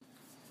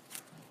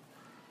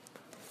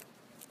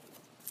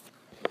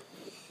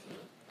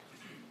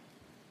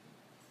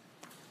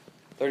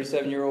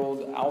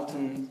37-year-old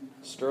Alton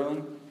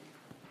Sterling,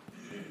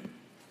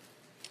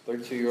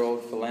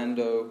 32-year-old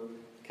Philando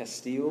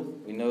Castile.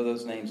 We know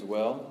those names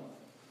well.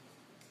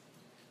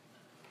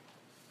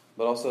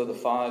 But also the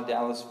 5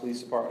 Dallas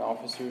Police Department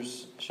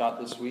officers shot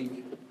this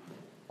week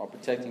while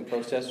protecting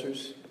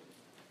protesters.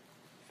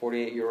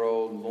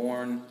 48-year-old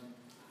Lorne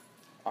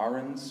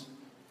Ahrens,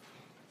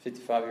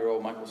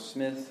 55-year-old Michael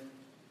Smith,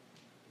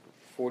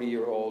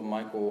 40-year-old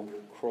Michael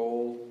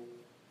Kroll,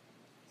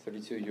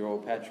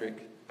 32-year-old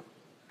Patrick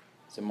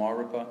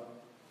Zamarripa,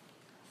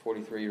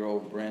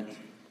 43-year-old Brent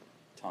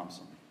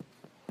Thompson.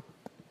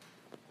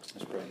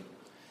 Let's pray.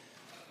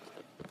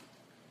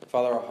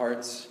 Father, our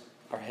hearts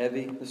are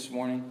heavy this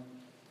morning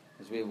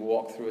as we have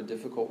walked through a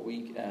difficult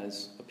week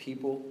as a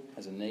people,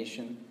 as a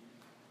nation,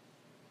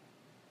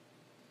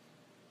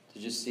 to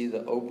just see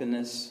the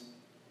openness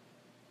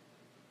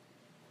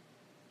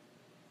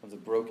of the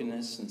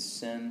brokenness and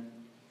sin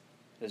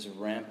that is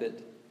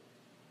rampant,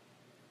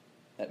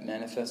 that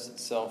manifests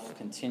itself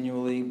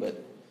continually,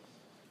 but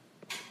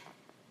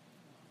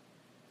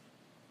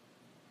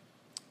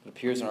it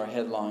appears in our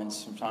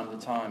headlines from time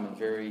to time in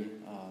very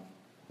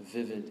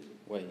vivid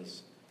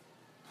ways.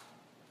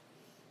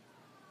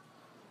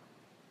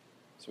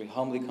 So we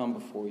humbly come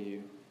before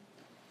you,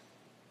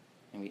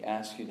 and we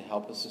ask you to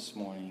help us this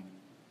morning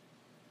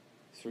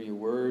through your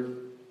word,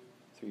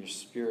 through your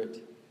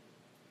Spirit,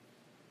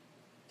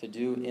 to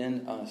do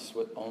in us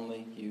what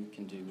only you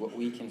can do, what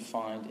we can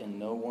find in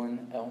no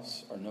one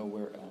else or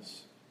nowhere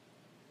else.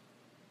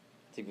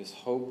 To give us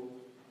hope,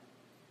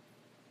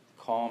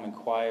 calm and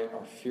quiet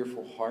our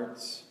fearful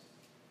hearts,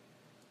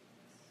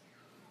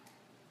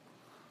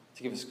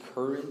 to give us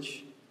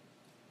courage,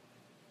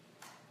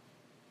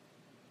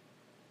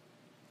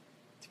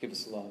 to give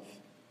us love.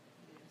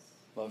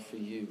 Love for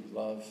you,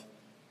 love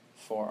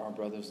for our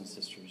brothers and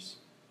sisters.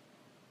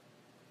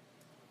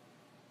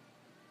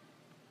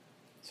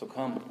 So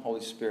come,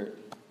 Holy Spirit,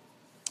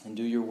 and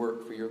do your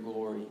work for your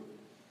glory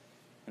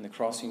in the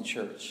Crossing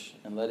Church,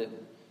 and let it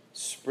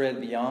spread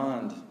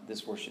beyond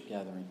this worship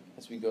gathering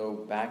as we go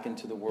back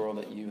into the world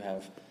that you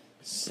have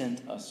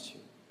sent us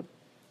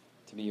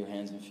to be your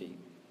hands and feet.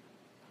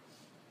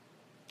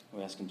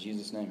 We ask in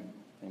Jesus' name,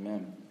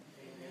 amen.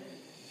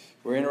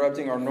 We're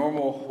interrupting our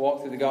normal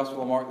walk through the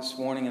Gospel of Mark this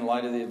morning in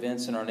light of the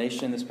events in our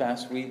nation this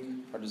past week.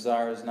 Our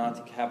desire is not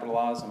to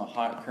capitalize on a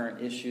hot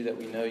current issue that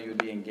we know you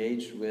would be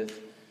engaged with,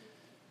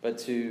 but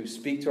to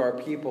speak to our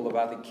people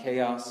about the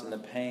chaos and the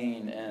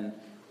pain and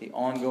the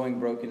ongoing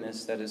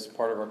brokenness that is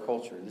part of our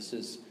culture. This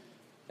is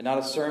not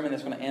a sermon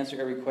that's going to answer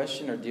every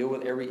question or deal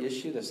with every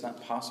issue. That's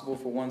not possible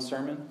for one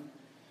sermon.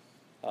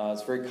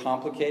 It's very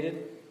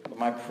complicated. But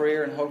my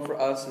prayer and hope for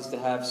us is to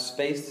have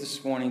space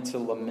this morning to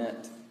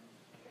lament.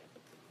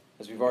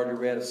 As we've already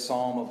read a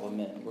psalm of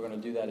lament, we're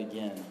going to do that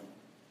again.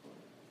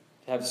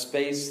 To have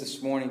space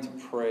this morning to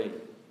pray.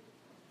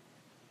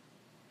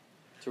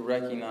 To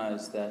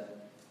recognize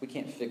that we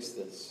can't fix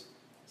this.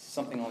 It's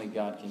something only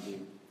God can do.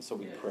 So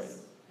we pray.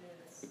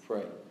 We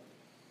pray.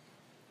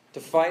 To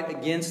fight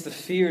against the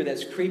fear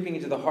that's creeping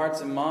into the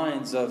hearts and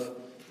minds of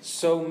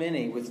so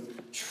many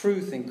with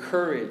truth and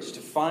courage.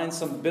 To find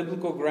some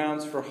biblical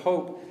grounds for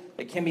hope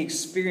that can be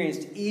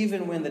experienced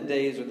even when the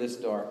days are this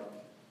dark.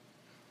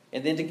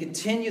 And then to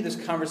continue this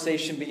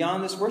conversation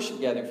beyond this worship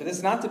gathering. For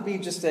this not to be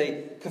just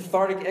a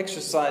cathartic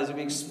exercise that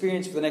we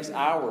experience for the next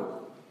hour.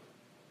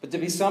 But to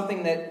be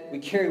something that we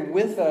carry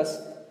with us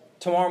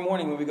tomorrow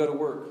morning when we go to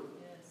work.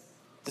 Yes.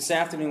 This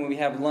afternoon when we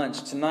have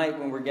lunch. Tonight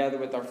when we're gathered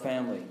with our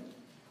family.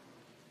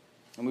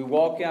 And we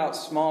walk out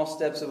small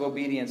steps of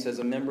obedience as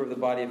a member of the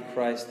body of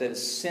Christ that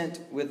is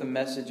sent with a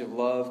message of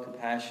love,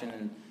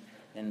 compassion,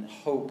 and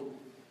hope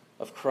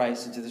of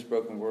Christ into this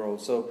broken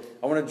world. So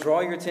I want to draw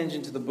your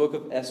attention to the book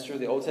of Esther,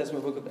 the Old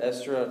Testament book of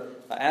Esther.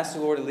 I asked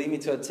the Lord to lead me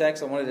to a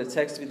text. I wanted a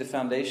text to be the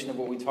foundation of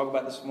what we talk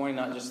about this morning,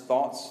 not just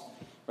thoughts.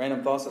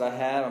 Random thoughts that I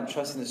had. I'm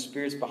trusting the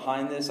Spirit's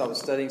behind this. I was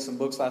studying some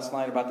books last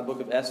night about the book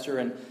of Esther,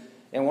 and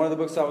one of the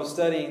books I was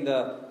studying,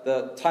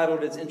 the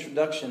titled its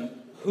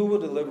introduction, Who Will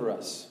Deliver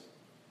Us?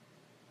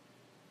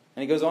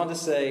 And he goes on to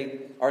say,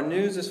 our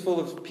news is full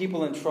of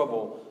people in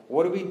trouble.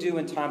 What do we do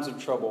in times of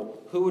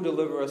trouble? Who will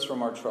deliver us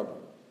from our trouble?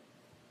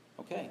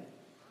 Okay,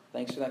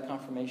 thanks for that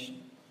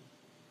confirmation.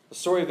 The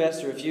story of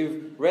Esther. If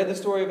you've read the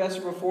story of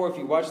Esther before, if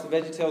you watched the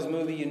VeggieTales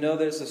movie, you know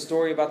that it's a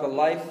story about the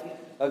life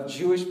of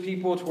Jewish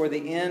people toward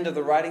the end of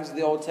the writings of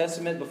the Old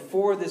Testament,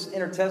 before this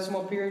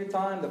intertestamental period of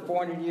time, the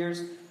 400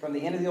 years from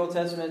the end of the Old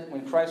Testament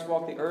when Christ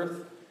walked the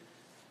earth.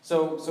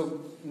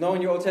 So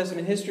knowing your Old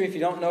Testament history, if you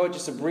don't know it,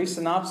 just a brief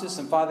synopsis.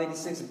 In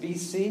 586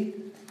 BC,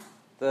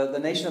 the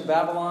nation of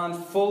Babylon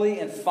fully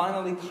and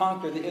finally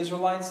conquered the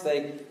Israelites.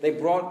 They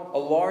brought a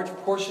large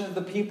portion of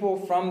the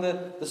people from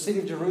the city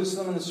of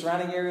Jerusalem and the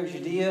surrounding area of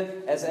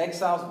Judea as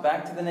exiles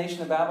back to the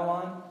nation of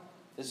Babylon.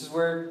 This is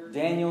where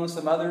Daniel and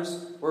some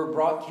others were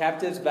brought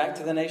captives back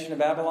to the nation of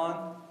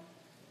Babylon.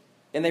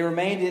 And they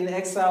remained in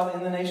exile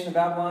in the nation of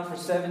Babylon for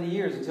 70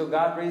 years until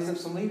God raised up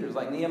some leaders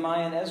like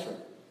Nehemiah and Ezra.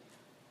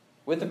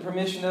 with the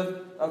permission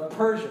of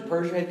Persia.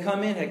 Persia had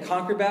come in, had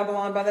conquered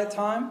Babylon by that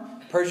time.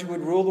 Persia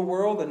would rule the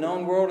world, the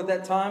known world at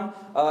that time,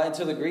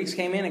 until the Greeks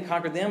came in and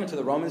conquered them, until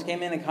the Romans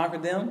came in and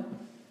conquered them.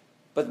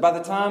 But by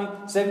the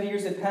time 70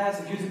 years had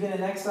passed, the Jews had been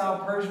in exile.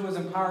 Persia was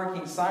in power.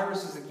 King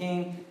Cyrus was the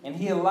king. And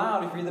he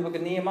allowed, if you read the book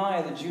of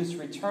Nehemiah, the Jews to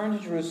return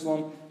to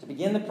Jerusalem to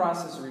begin the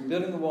process of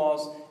rebuilding the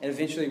walls and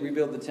eventually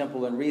rebuild the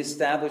temple and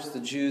reestablish the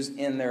Jews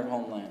in their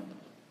homeland.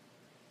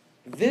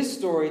 This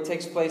story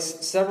takes place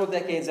several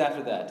decades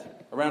after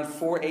that, around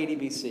 480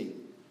 BC.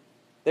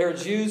 There are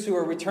Jews who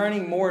are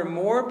returning more and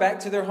more back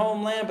to their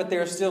homeland, but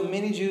there are still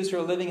many Jews who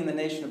are living in the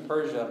nation of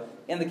Persia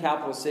in the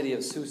capital city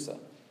of Susa.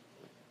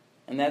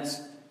 And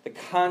that's the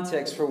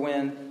context for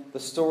when the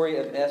story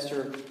of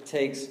Esther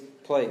takes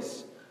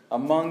place.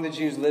 Among the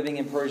Jews living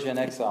in Persia in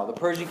exile. The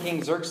Persian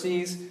king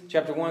Xerxes,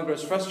 chapter 1,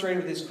 grows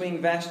frustrated with his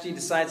queen Vashti,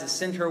 decides to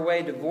send her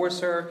away, divorce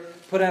her,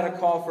 put out a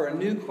call for a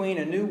new queen,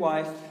 a new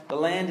wife. The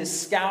land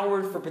is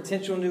scoured for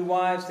potential new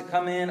wives to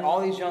come in. All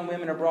these young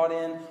women are brought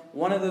in.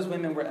 One of those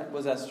women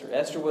was Esther.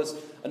 Esther was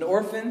an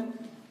orphan,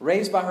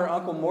 raised by her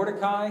uncle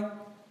Mordecai,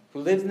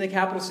 who lived in the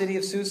capital city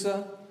of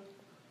Susa.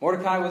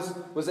 Mordecai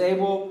was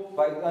able,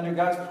 under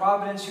God's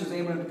providence, she was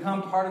able to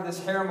become part of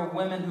this harem of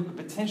women who could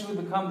potentially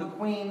become the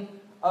queen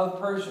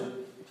of Persia,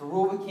 to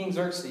rule with King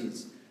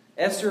Xerxes.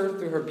 Esther,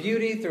 through her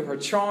beauty, through her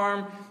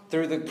charm,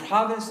 through the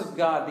providence of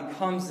God,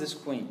 becomes this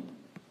queen.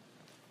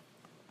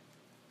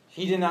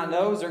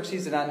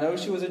 Xerxes did not know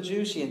she was a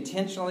Jew. She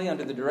intentionally,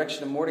 under the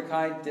direction of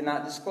Mordecai, did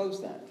not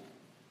disclose that.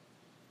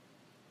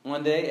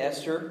 One day,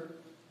 Esther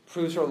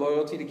proves her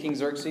loyalty to King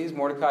Xerxes.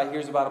 Mordecai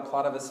hears about a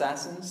plot of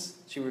assassins.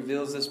 She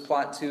reveals this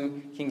plot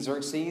to King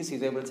Xerxes.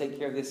 He's able to take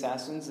care of the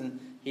assassins, and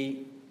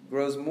he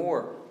grows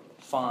more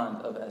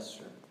fond of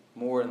Esther,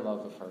 more in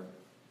love with her.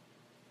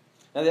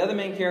 Now, the other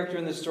main character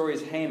in this story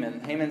is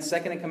Haman. Haman's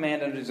second in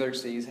command under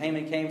Xerxes.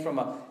 Haman came from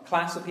a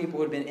class of people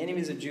who had been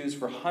enemies of Jews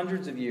for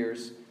hundreds of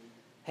years.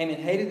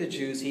 Haman hated the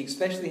Jews. He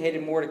especially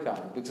hated Mordecai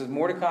because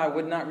Mordecai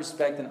would not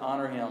respect and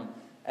honor him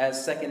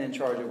as second in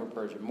charge over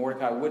Persia.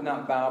 Mordecai would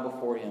not bow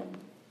before him.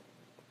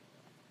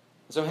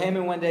 So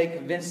Haman one day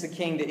convinced the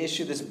king to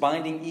issue this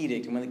binding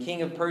edict. And when the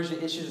king of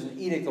Persia issues an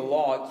edict, a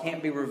law, it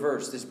can't be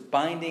reversed. This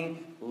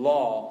binding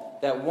law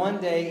that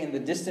one day in the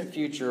distant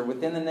future,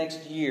 within the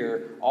next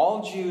year,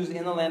 all Jews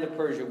in the land of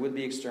Persia would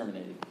be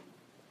exterminated,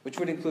 which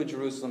would include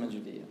Jerusalem and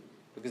Judea,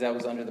 because that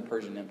was under the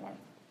Persian Empire.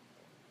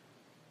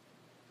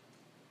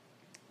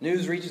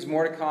 News reaches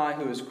Mordecai,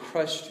 who is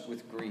crushed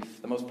with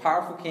grief. The most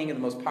powerful king of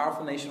the most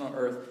powerful nation on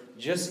earth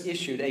just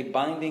issued a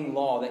binding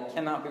law that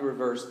cannot be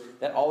reversed,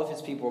 that all of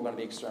his people are going to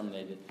be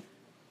exterminated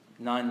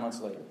 9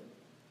 months later.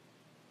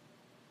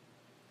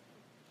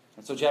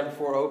 And so chapter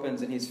 4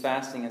 opens, and he's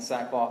fasting in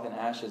sackcloth and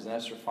ashes, and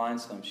Esther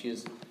finds him.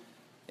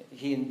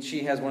 She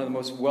has one of the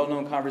most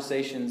well-known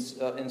conversations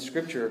in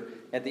Scripture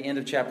at the end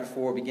of chapter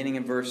 4, beginning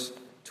in verse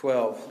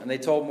 12. And they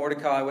told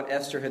Mordecai what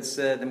Esther had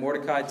said. And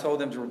Mordecai told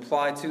them to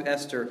reply to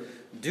Esther,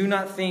 "Do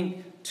not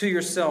think to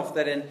yourself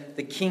that in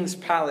the king's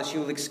palace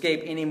you will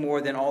escape any more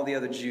than all the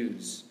other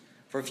Jews.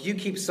 For if you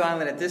keep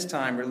silent at this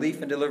time,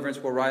 relief and deliverance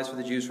will rise for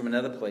the Jews from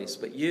another place.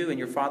 But you and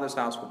your father's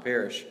house will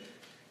perish.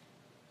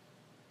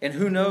 And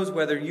who knows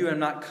whether you have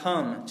not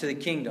come to the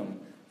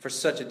kingdom for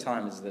such a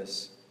time as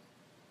this?"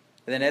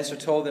 And then Esther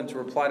told them to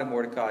reply to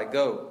Mordecai,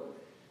 "Go,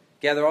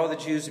 gather all the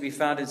Jews to be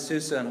found in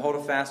Susa and hold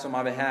a fast on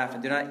my behalf.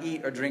 And do not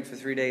eat or drink for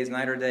 3 days,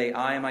 night or day.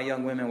 I and my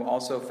young women will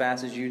also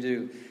fast as you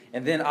do.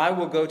 And then I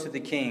will go to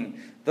the king,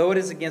 though it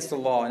is against the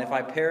law. And if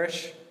I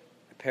perish,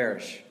 I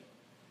perish."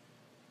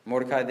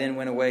 Mordecai then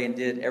went away and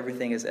did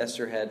everything as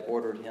Esther had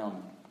ordered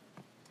him.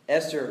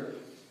 Esther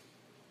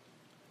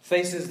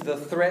faces the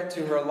threat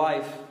to her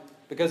life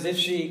because if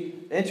she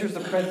enters the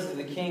presence of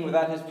the king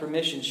without his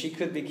permission, she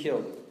could be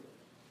killed.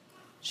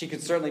 She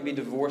could certainly be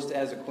divorced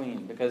as a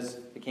queen because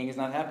the king is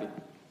not happy.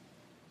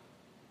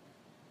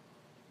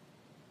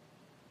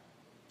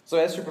 So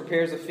Esther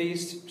prepares a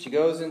feast. She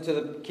goes into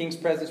the king's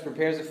presence,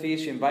 prepares a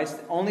feast. She invites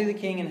only the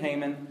king and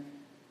Haman.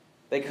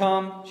 They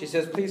come. She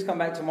says, "Please come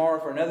back tomorrow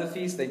for another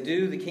feast." They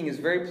do. The king is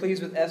very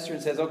pleased with Esther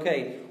and says,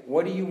 "Okay,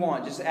 what do you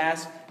want? Just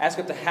ask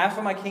up to half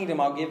of my kingdom.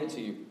 I'll give it to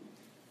you."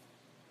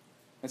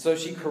 And so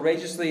she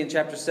courageously, in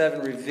chapter 7,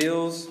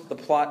 reveals the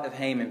plot of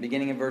Haman,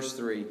 beginning in verse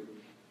 3.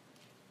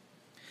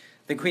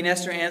 Then Queen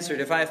Esther answered,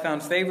 "If I have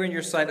found favor in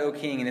your sight, O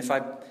king, and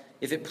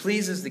if it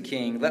pleases the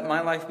king, let my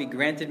life be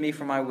granted me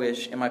for my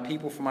wish, and my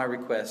people for my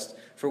request.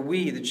 For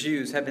we, the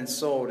Jews, have been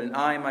sold, and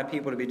I and my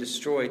people to be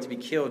destroyed, to be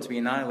killed, to be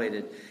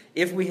annihilated.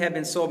 If we had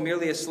been sold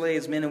merely as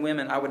slaves, men and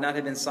women, I would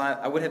have been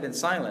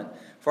silent,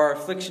 for our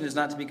affliction is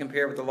not to be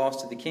compared with the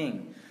loss to the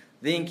king."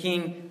 Then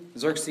King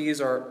Xerxes,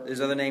 or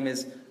his other name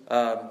is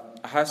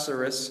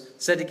Ahasuerus,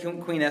 said to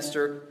Queen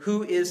Esther,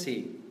 "Who is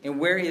he, and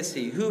where is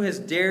he? Who has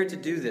dared to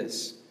do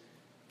this?"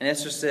 And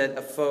Esther said,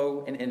 "A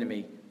foe, an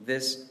enemy,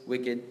 this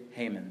wicked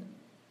Haman."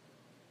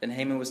 Then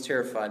Haman was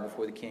terrified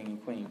before the king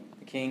and queen.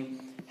 The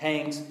king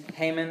hangs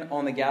Haman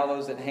on the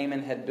gallows that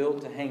Haman had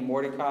built to hang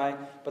Mordecai,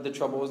 but the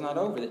trouble was not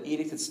over. The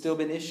edict had still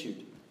been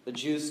issued. The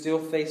Jews still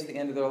faced the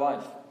end of their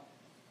life.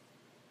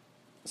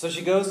 So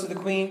she goes to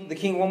the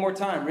king one more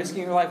time,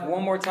 risking her life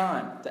one more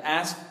time to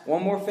ask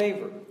one more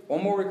favor,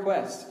 one more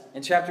request.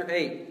 In chapter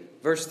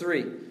 8, verse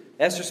 3,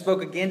 Esther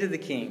spoke again to the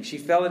king. She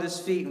fell at his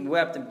feet and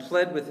wept and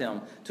pled with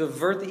him to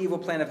avert the evil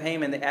plan of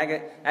Haman the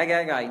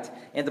Agagite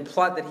and the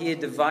plot that he had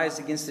devised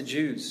against the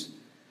Jews.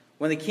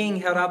 When the king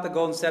held out the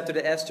golden scepter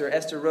to Esther,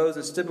 Esther rose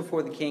and stood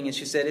before the king, and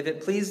she said, "If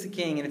it please the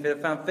king, and if it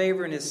have found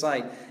favor in his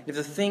sight, if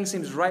the thing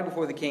seems right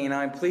before the king, and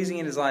I am pleasing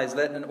in his eyes,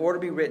 let an order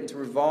be written to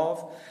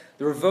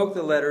revoke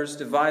the letters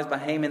devised by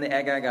Haman the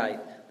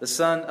Agagite, the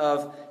son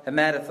of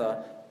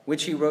Hammedatha,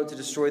 which he wrote to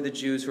destroy the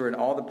Jews who are in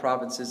all the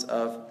provinces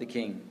of the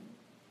king."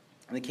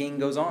 And the king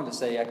goes on to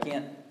say, I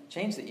can't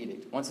change the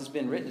edict. Once it's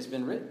been written, it's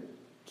been written.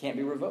 It can't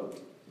be revoked.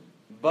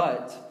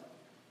 But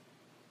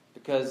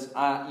because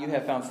you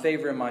have found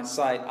favor in my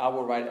sight, I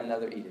will write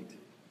another edict.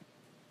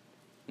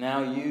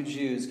 Now you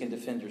Jews can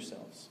defend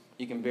yourselves.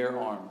 You can bear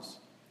arms.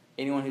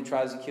 Anyone who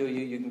tries to kill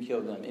you, you can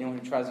kill them. Anyone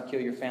who tries to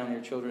kill your family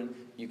or children,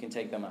 you can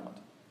take them out.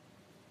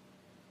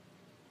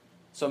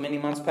 So many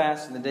months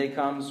passed, and the day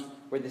comes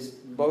where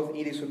both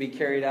edicts would be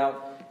carried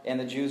out, and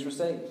the Jews were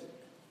saved.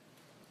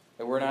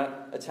 They were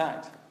not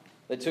attacked.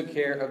 They took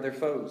care of their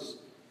foes.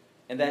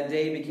 And that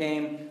day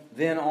became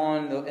then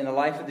on in the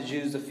life of the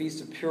Jews the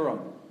Feast of Purim,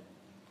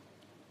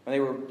 when they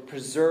were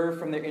preserved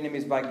from their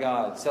enemies by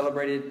God,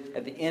 celebrated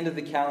at the end of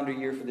the calendar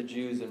year for the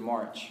Jews in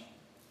March,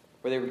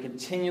 where they would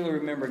continually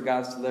remember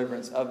God's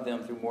deliverance of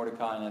them through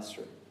Mordecai and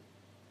Esther.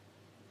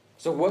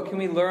 So what can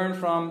we learn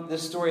from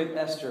this story of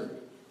Esther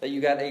that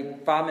you got a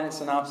 5-minute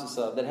synopsis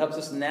of that helps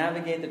us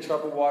navigate the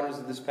troubled waters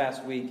of this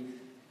past week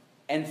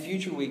and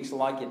future weeks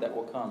like it that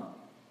will come?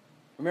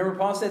 Remember,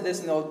 Paul said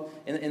this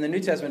in the New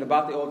Testament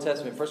about the Old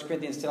Testament, 1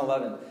 Corinthians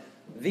 10:11.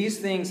 These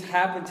things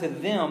happened to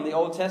them, the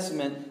Old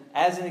Testament,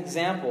 as an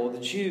example, the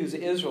Jews,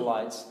 the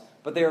Israelites,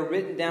 but they are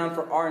written down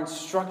for our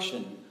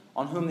instruction,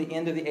 on whom the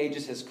end of the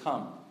ages has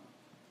come.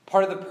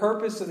 Part of the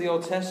purpose of the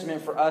Old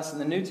Testament for us in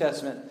the New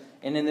Testament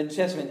and in the New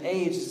Testament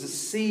age is to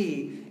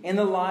see in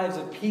the lives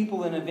of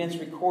people and events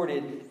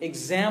recorded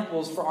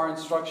examples for our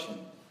instruction.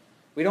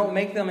 We don't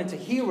make them into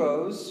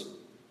heroes,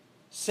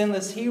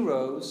 sinless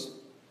heroes,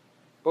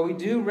 but we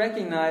do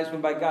recognize when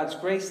by God's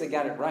grace they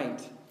got it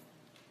right.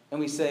 And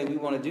we say, we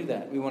want to do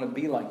that. We want to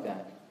be like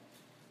that.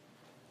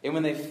 And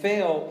when they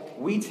fail,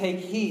 we take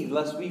heed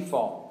lest we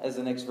fall, as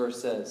the next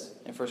verse says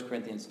in 1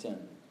 Corinthians 10.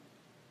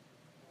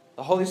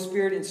 The Holy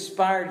Spirit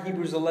inspired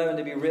Hebrews 11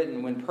 to be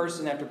written when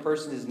person after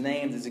person is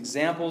named as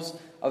examples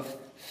of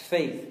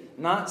faith.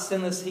 Not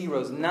sinless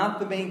heroes, not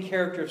the main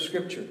character of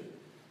Scripture,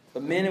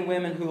 but men and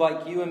women who,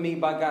 like you and me,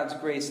 by God's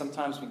grace,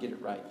 sometimes we get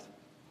it right.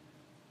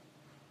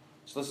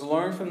 So let's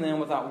learn from them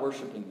without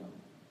worshiping them.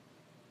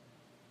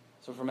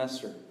 So from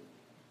Esther,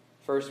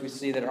 first we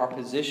see that our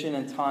position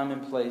and time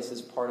and place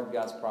is part of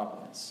God's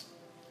providence.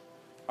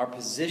 Our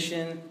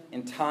position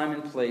and time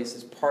and place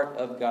is part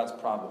of God's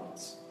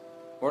providence.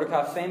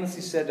 Mordecai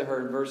famously said to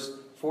her in verse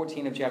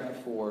 14 of chapter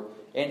 4,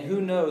 "And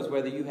who knows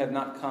whether you have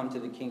not come to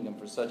the kingdom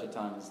for such a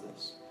time as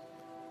this?"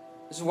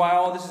 This is why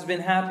all this has been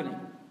happening.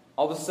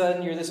 All of a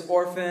sudden you're this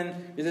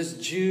orphan, you're this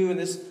Jew in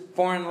this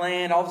foreign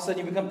land. All of a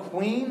sudden you become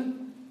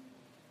queen?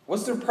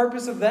 What's the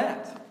purpose of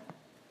that?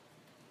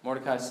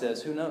 Mordecai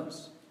says, who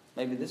knows?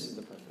 Maybe this is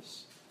the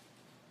purpose.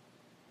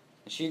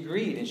 And she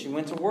agreed and she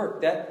went to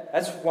work.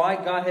 That's why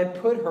God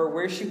had put her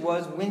where she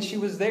was when she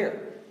was there.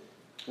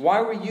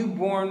 Why were you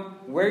born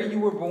where you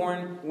were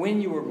born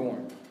when you were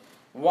born?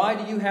 Why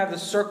do you have the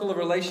circle of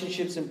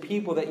relationships and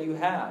people that you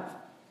have?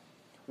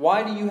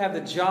 Why do you have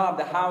the job,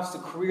 the house, the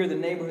career, the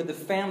neighborhood, the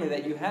family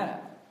that you have?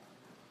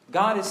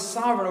 God is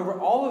sovereign over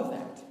all of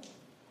that.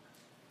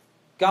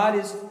 God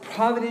is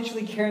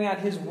providentially carrying out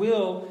His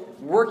will,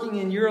 working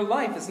in your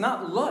life. It's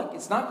not luck.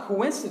 It's not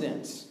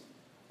coincidence.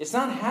 It's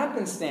not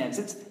happenstance.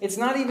 It's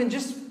not even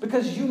just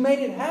because you made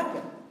it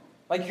happen.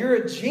 Like you're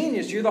a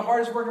genius. You're the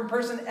hardest working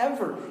person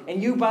ever.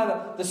 And you,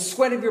 by the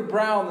sweat of your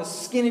brow and the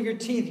skin of your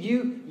teeth,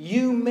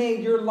 you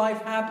made your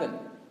life happen.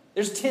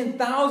 There's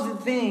 10,000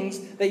 things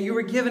that you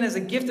were given as a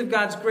gift of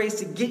God's grace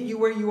to get you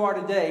where you are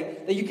today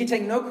that you can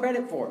take no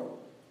credit for.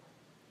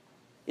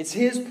 It's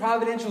His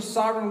providential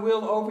sovereign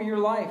will over your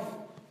life.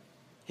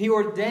 He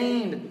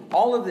ordained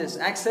all of this.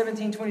 Acts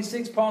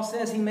 17:26, Paul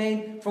says He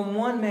made from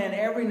one man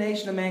every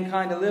nation of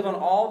mankind to live on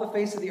all the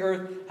face of the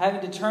earth, having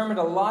determined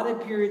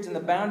allotted periods and the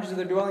boundaries of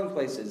their dwelling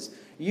places.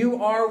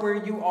 You are where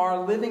you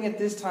are, living at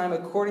this time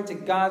according to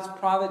God's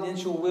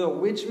providential will,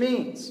 which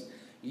means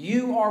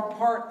you are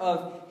part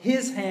of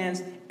His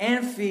hands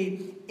and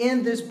feet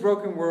in this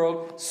broken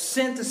world,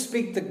 sent to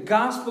speak the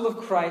gospel of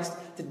Christ,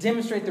 to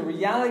demonstrate the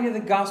reality of the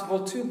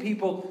gospel to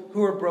people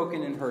who are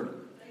broken and hurting.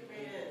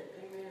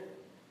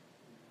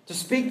 To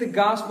speak the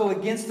gospel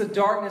against the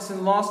darkness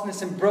and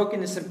lostness and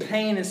brokenness and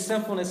pain and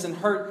sinfulness and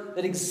hurt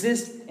that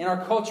exists in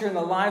our culture and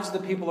the lives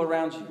of the people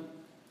around you.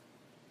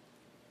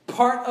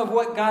 Part of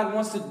what God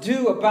wants to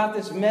do about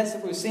this mess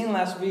that we've seen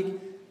last week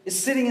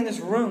is sitting in this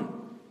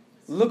room.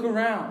 Look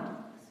around.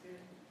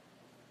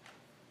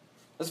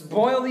 Let's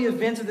boil the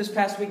events of this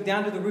past week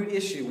down to the root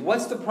issue.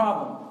 What's the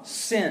problem?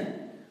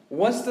 Sin.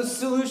 What's the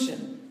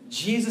solution?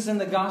 Jesus and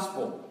the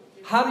gospel.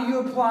 How do you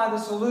apply the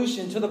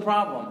solution to the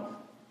problem?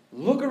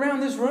 Look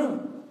around this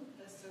room.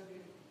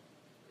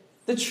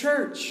 The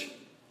church,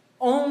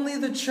 only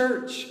the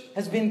church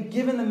has been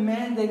given the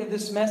mandate of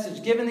this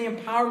message, given the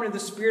empowerment of the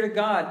Spirit of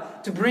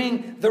God to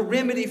bring the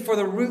remedy for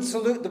the root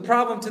the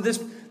problem to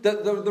this,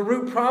 the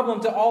root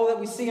problem to all that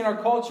we see in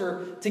our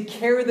culture, to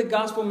carry the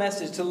gospel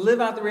message, to live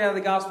out the reality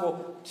of the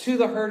gospel to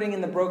the hurting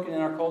and the broken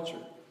in our culture.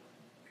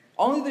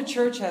 Only the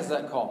church has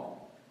that call.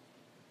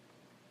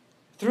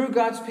 Through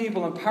God's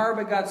people, empowered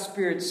by God's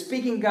Spirit,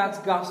 speaking God's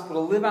gospel to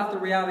live out the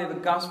reality of a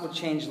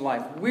gospel-changed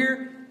life.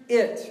 We're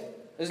it.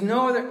 There's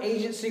no other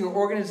agency or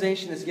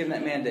organization that's given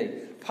that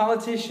mandate.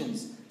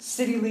 Politicians,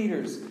 city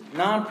leaders,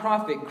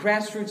 nonprofit,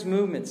 grassroots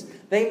movements,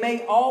 they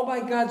may all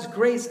by God's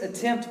grace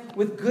attempt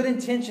with good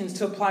intentions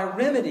to apply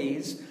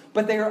remedies,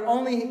 but they are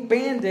only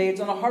band-aids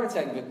on a heart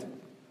attack victim.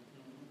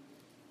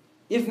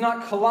 If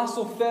not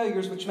colossal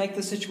failures which make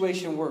the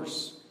situation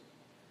worse.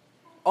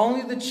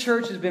 Only the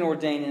church has been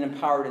ordained and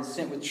empowered and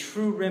sent with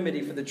true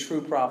remedy for the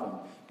true problem.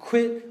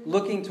 Quit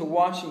looking to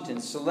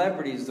Washington,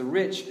 celebrities, the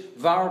rich,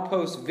 viral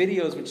posts,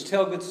 videos which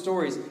tell good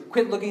stories.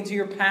 Quit looking to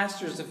your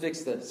pastors to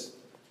fix this.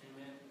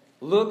 Amen.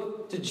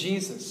 Look to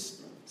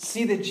Jesus.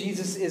 See that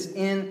Jesus is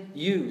in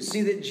you.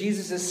 See that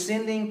Jesus is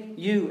sending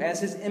you as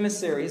his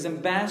emissary, his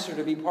ambassador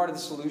to be part of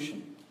the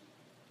solution.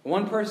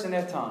 One person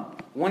at a time.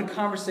 One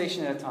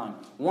conversation at a time.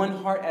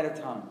 One heart at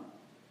a time.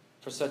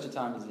 For such a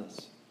time as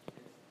this.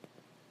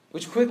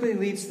 Which quickly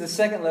leads to the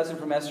second lesson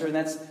from Esther, and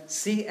that's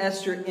see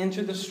Esther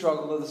enter the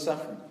struggle of the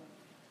suffering.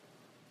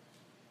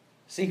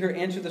 See her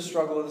enter the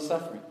struggle of the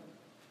suffering.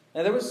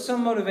 Now, there was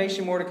some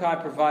motivation Mordecai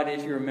provided,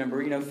 if you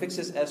remember. Fix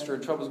this, Esther,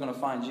 trouble's going to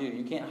find you.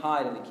 You can't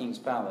hide in the king's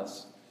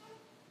palace.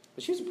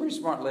 But she was a pretty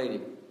smart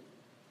lady.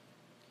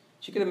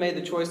 She could have made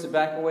the choice to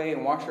back away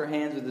and wash her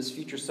hands of this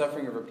future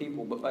suffering of her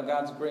people, but by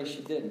God's grace,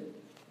 she didn't.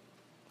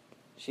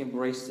 She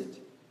embraced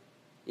it.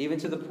 Even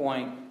to the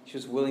point she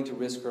was willing to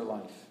risk her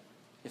life.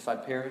 If I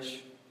perish,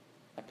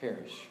 I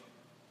perish.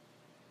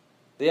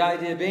 The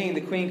idea being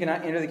the queen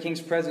cannot enter the king's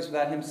presence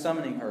without him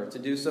summoning her. To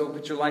do so,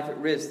 put your life at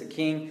risk. The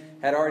king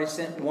had already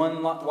sent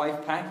one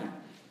wife packing.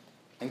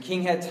 And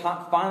king had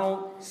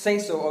final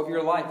say-so over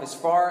your life. As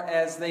far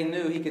as they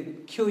knew, he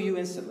could kill you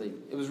instantly.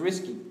 It was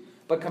risky.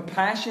 But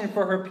compassion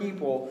for her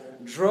people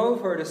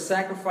drove her to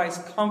sacrifice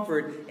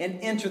comfort and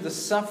enter the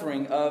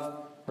suffering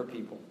of her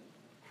people.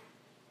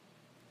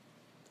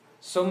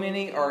 So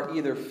many are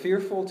either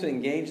fearful to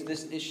engage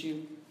this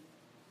issue,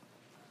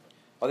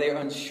 or they are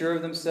unsure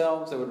of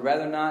themselves. They would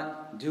rather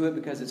not do it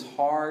because it's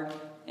hard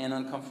and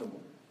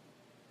uncomfortable.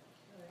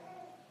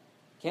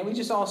 Can't we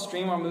just all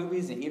stream our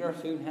movies and eat our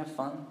food and have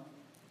fun?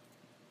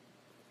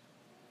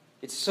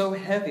 It's so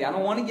heavy. I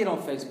don't want to get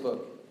on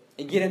Facebook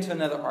and get into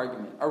another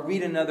argument or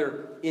read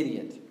another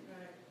idiot.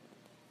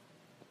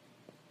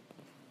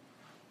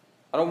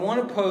 I don't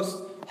want to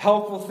post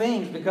helpful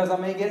things because I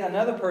may get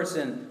another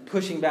person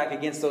pushing back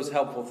against those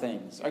helpful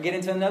things or get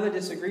into another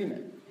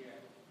disagreement.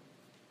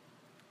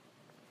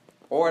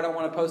 Or I don't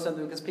want to post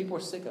something because people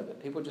are sick of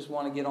it. People just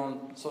want to get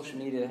on social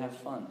media to have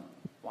fun.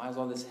 Why is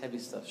all this heavy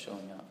stuff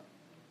showing up?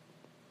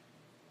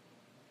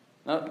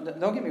 Now,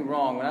 don't get me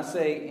wrong. When I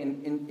say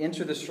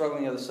enter the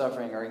struggling of the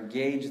suffering or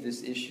engage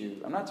this issue,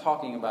 I'm not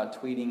talking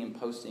about tweeting and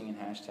posting and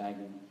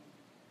hashtagging.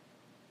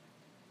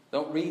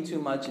 Don't read too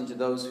much into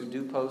those who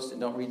do post and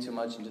don't read too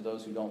much into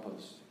those who don't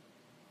post.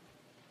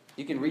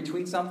 You can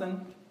retweet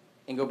something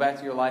and go back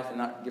to your life and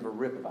not give a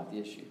rip about the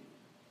issue.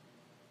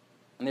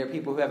 And there are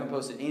people who haven't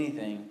posted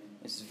anything.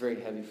 This is very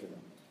heavy for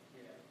them.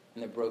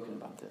 And they're broken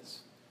about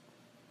this.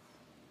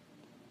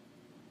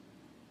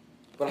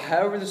 But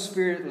however the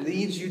Spirit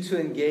leads you to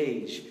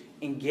engage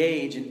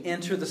and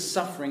enter the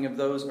suffering of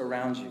those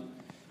around you.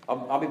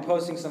 I'll be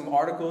posting some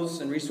articles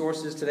and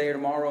resources today or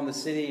tomorrow on the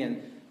city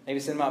and maybe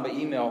send them out by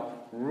email.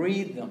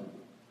 Read them.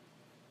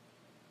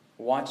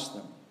 Watch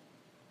them.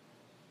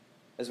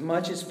 As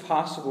much as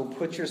possible,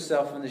 put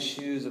yourself in the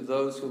shoes of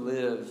those who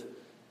live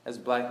as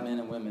black men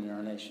and women in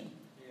our nation.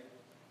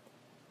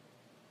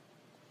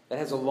 That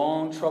has a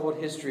long, troubled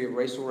history of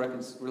racial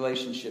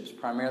relationships,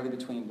 primarily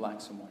between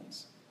blacks and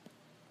whites.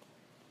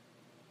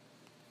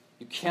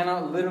 You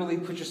cannot literally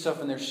put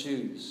yourself in their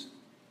shoes,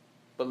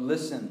 but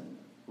listen,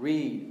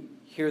 read,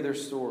 hear their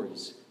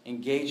stories,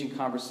 engage in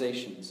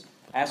conversations,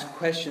 ask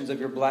questions of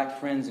your black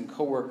friends and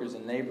coworkers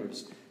and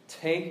neighbors.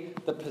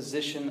 Take the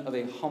position of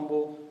a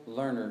humble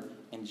learner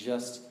and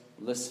just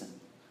listen.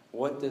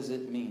 What does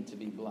it mean to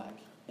be black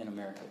in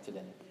America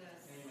today?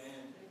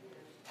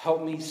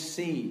 Help me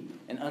see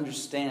and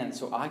understand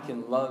so I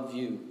can love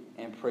you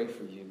and pray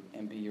for you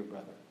and be your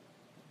brother.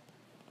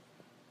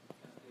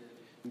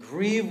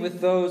 Grieve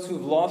with those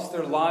who've lost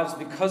their lives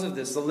because of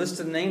this. The list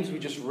of names we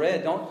just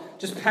read. Don't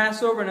just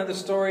pass over another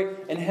story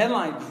and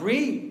headline.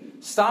 Grieve.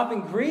 Stop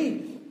and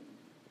grieve.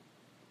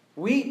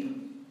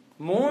 Weep.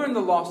 Mourn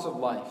the loss of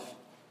life.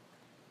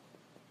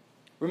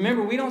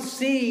 Remember, we don't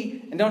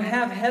see and don't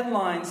have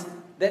headlines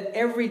that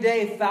every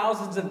day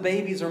thousands of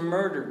babies are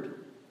murdered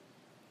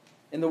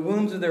in the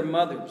wombs of their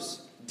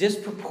mothers,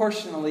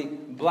 disproportionately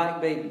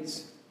black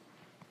babies.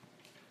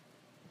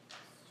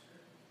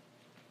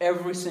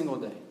 Every single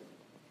day.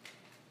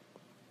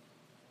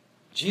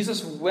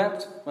 Jesus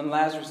wept when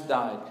Lazarus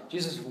died.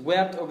 Jesus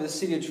wept over the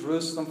city of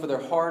Jerusalem for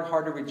their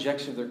hard-hearted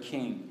rejection of their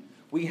king.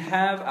 We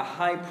have a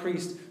high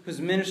priest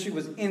whose ministry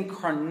was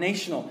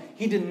incarnational.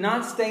 He did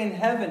not stay in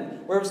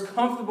heaven where it was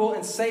comfortable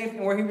and safe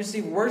and where he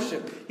received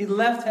worship. He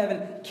left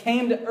heaven,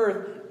 came to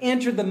earth,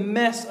 entered the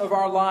mess of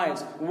our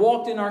lives,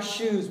 walked in our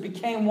shoes,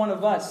 became one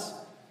of us,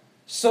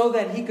 so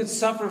that he could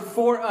suffer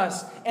for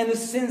us and the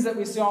sins that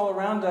we see all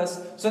around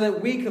us, so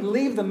that we could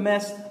leave the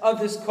mess of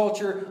this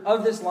culture,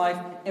 of this life,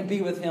 and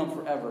be with him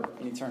forever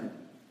in eternity.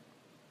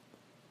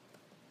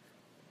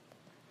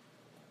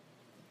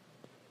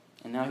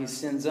 And now he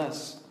sends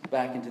us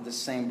back into the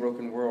same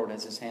broken world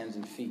as his hands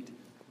and feet.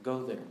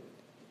 Go there.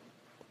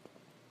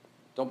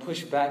 Don't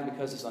push back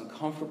because it's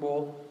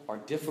uncomfortable or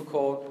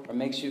difficult or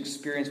makes you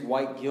experience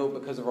white guilt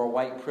because of our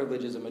white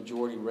privilege as a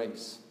majority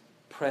race.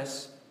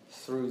 Press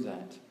through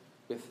that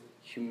with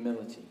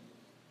humility.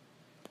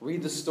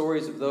 Read the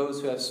stories of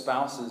those who have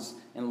spouses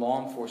in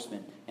law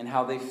enforcement and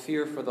how they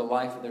fear for the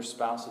life of their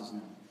spouses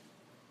now,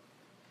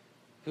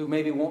 who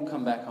maybe won't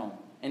come back home.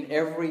 And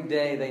every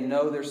day they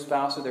know their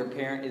spouse or their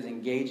parent is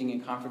engaging in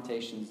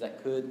confrontations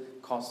that could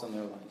cost them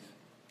their life.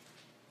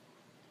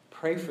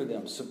 Pray for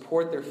them.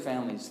 Support their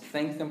families.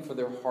 Thank them for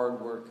their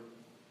hard work.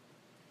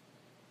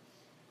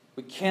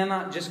 We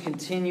cannot just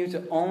continue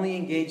to only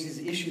engage these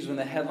issues when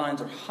the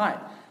headlines are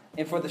hot.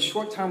 And for the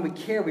short time we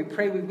care, we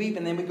pray, we weep,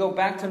 and then we go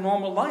back to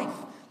normal life.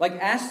 Like,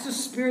 ask the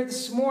Spirit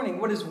this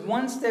morning, what is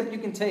one step you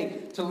can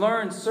take to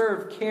learn,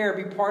 serve, care,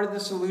 be part of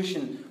the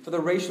solution for the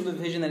racial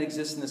division that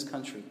exists in this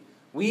country?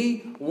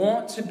 We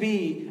want to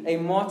be a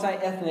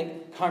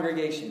multi-ethnic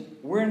congregation.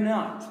 We're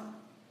not.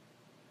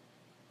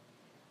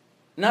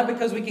 Not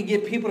because we can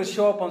get people to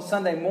show up on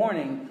Sunday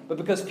morning, but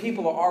because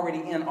people are already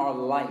in our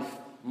life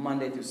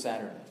Monday through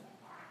Saturday.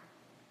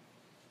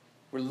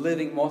 We're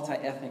living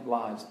multi-ethnic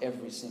lives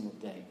every single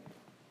day.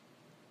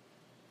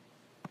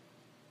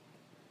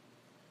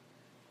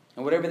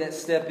 And whatever that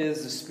step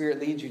is the Spirit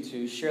leads you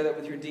to, share that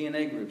with your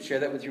DNA group. Share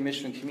that with your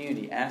mission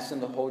community. Ask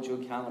them to hold you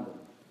accountable.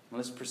 And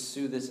let's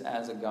pursue this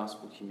as a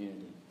gospel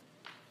community.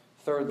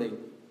 Thirdly,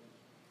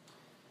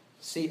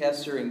 see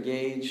Esther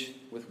engage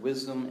with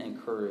wisdom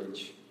and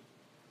courage.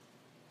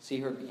 See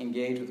her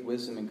engage with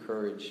wisdom and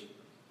courage.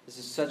 This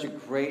is such a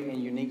great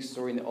and unique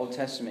story in the Old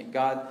Testament.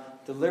 God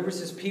delivers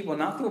his people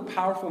not through a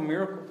powerful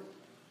miracle,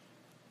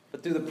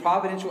 but through the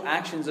providential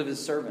actions of his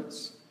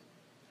servants.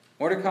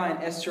 Mordecai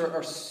and Esther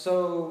are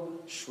so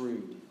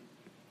shrewd.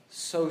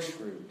 So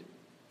shrewd.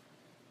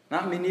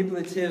 Not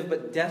manipulative,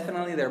 but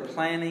definitely they're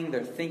planning,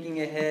 they're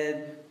thinking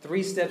ahead,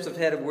 3 steps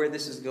ahead of where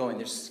this is going.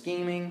 They're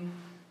scheming,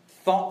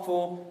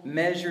 thoughtful,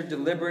 measured,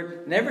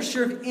 deliberate, never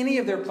sure if any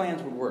of their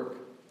plans would work.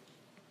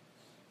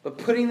 But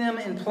putting them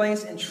in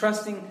place and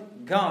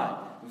trusting God.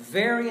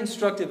 Very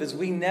instructive as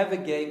we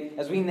navigate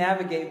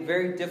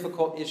very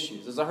difficult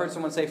issues. As I heard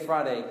someone say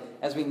Friday,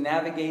 as we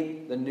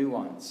navigate the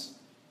nuance.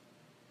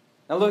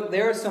 Now look,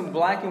 there are some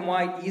black and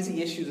white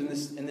easy issues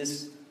in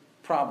this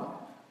problem.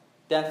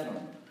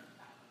 Definitely.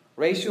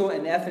 Racial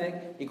and ethnic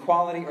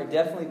equality are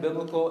definitely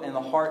biblical in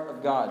the heart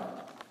of God.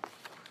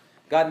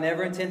 God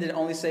never intended to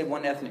only save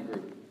one ethnic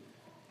group.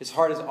 His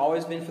heart has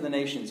always been for the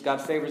nations. God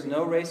favors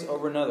no race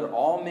over another.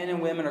 All men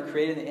and women are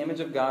created in the image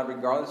of God,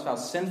 regardless of how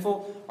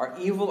sinful or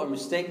evil or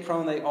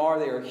mistake-prone they are.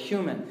 They are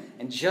human.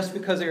 And just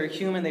because they are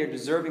human, they are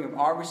deserving of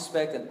our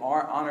respect and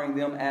our honoring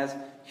them as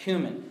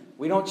human.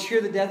 We don't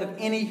cheer the death of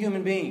any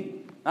human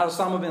being. Not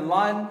Osama bin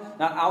Laden,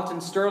 not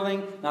Alton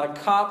Sterling, not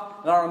a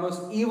cop, not our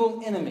most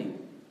evil enemy.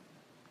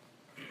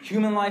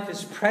 Human life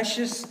is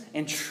precious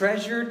and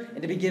treasured,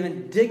 and to be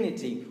given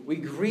dignity, we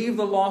grieve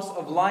the loss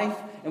of life,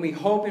 and we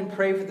hope and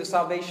pray for the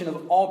salvation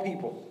of all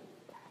people.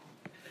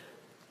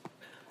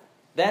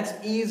 That's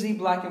easy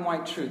black and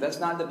white truth. That's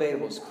not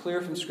debatable. It's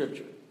clear from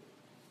Scripture.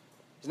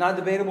 It's not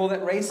debatable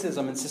that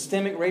racism and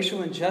systemic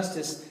racial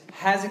injustice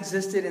has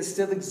existed and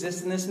still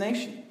exists in this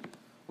nation.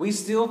 We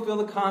still feel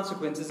the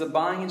consequences of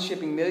buying and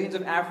shipping millions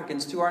of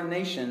Africans to our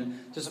nation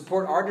to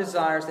support our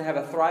desires to have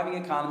a thriving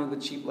economy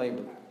with cheap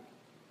labor.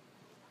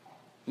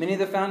 Many of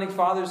the founding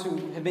fathers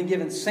who have been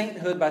given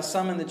sainthood by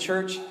some in the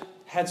church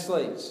had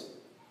slaves.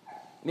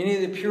 Many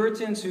of the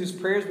Puritans whose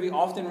prayers we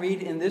often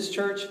read in this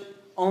church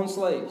owned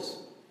slaves.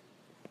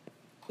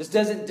 This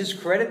doesn't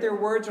discredit their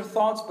words or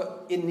thoughts,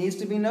 but it needs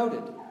to be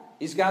noted.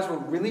 These guys were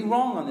really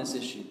wrong on this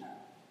issue.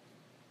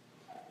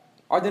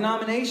 Our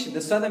denomination,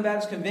 the Southern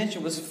Baptist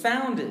Convention, was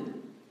founded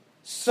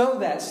so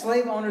that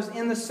slave owners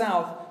in the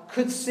South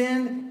could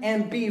send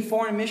and be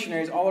foreign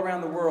missionaries all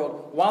around the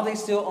world while they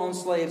still owned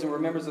slaves and were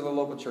members of the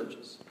local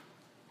churches.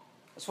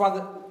 That's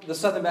why the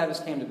Southern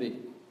Baptists came to be,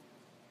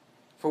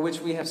 for which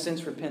we have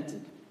since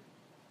repented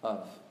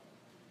of.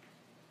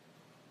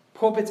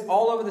 Pulpits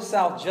all over the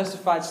South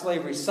justified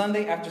slavery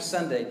Sunday after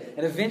Sunday,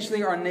 and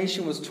eventually our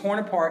nation was torn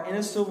apart in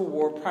a civil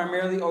war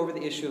primarily over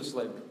the issue of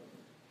slavery.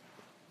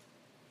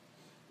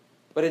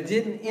 But it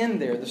didn't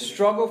end there. The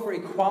struggle for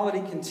equality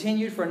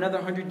continued for another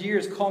 100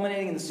 years,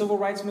 culminating in the civil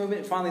rights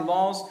movement and finally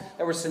laws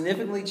that were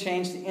significantly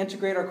changed to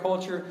integrate our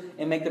culture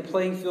and make the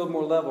playing field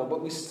more level.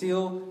 But we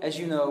still, as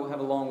you know,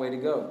 have a long way to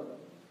go.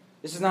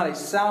 This is not a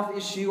South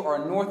issue or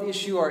a North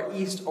issue or an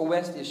East or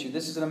West issue.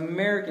 This is an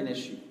American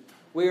issue.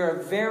 We are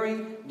a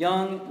very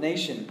young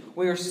nation.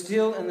 We are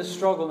still in the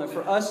struggle. And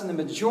for us in the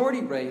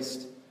majority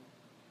race,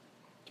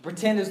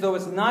 pretend as though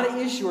it's not an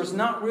issue or it's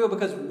not real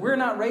because we're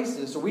not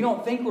racist or we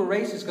don't think we're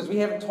racist because we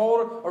haven't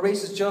told a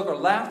racist joke or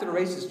laughed at a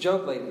racist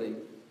joke lately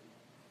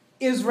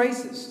is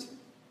racist.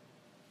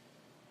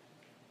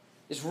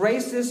 It's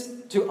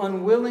racist to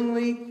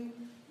unwillingly,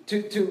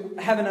 to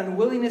have an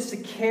unwillingness to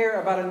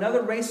care about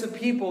another race of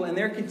people and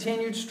their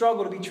continued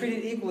struggle to be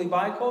treated equally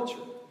by a culture.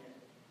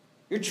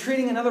 You're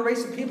treating another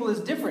race of people as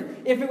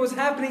different. If it was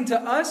happening to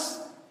us,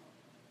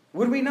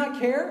 would we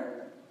not care?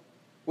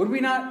 Would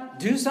we not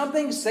do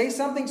something, say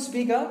something,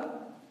 speak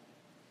up?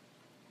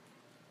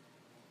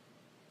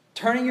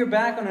 Turning your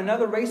back on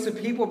another race of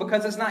people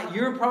because it's not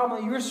your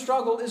problem, your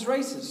struggle is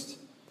racist.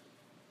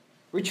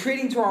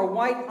 Retreating to our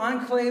white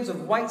enclaves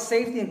of white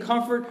safety and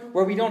comfort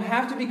where we don't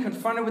have to be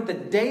confronted with the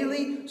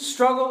daily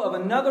struggle of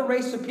another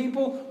race of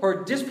people who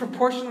are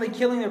disproportionately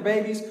killing their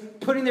babies,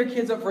 putting their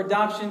kids up for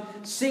adoption,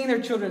 seeing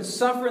their children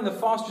suffer in the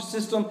foster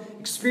system,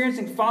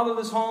 experiencing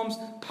fatherless homes,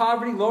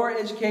 poverty, lower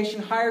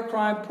education, higher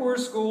crime, poorer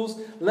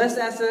schools, less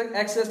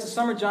access to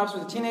summer jobs for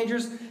the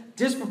teenagers,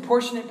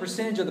 disproportionate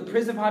percentage of the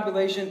prison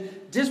population,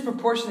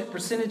 disproportionate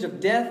percentage of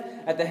death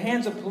at the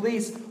hands of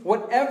police.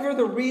 Whatever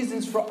the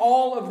reasons for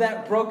all of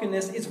that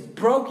brokenness, it's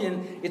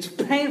broken, it's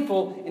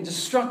painful, and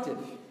destructive.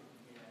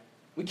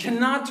 We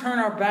cannot turn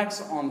our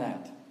backs on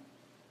that.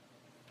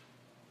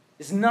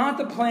 It's not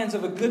the plans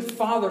of a good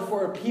father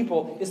for a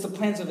people, it's the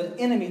plans of an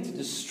enemy to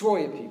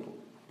destroy a people.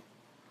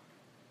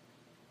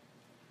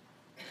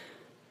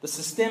 The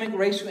systemic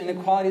racial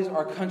inequalities of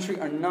our country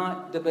are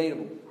not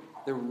debatable.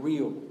 They're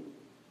real.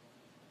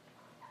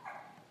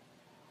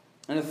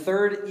 And the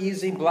third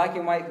easy black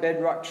and white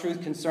bedrock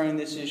truth concerning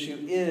this issue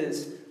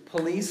is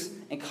police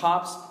and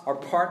cops are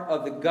part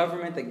of the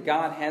government that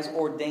God has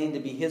ordained to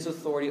be His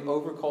authority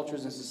over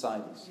cultures and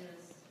societies.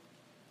 Yes.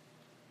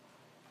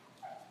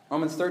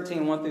 Romans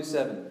 13, 1 through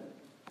 7.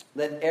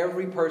 Let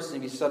every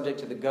person be subject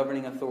to the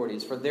governing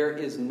authorities, for there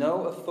is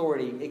no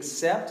authority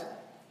except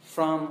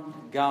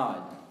from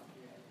God.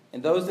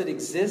 And those that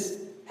exist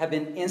have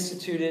been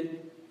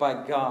instituted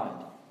by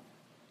God.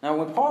 Now,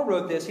 when Paul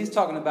wrote this, he's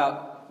talking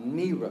about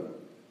Nero,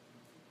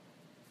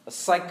 a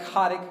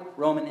psychotic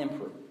Roman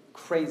emperor,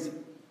 crazy.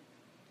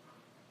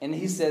 And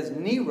he says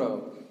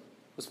Nero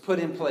was put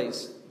in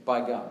place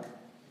by God.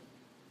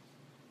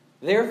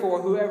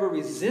 Therefore, whoever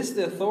resists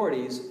the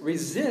authorities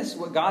resists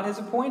what God has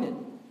appointed.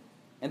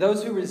 And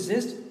those who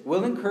resist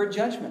will incur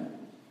judgment.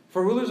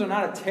 For rulers are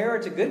not a terror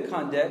to good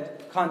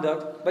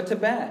conduct, but to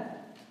bad.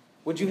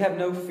 Would you have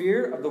no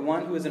fear of the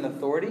one who is in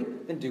authority?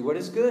 Then do what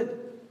is good,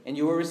 and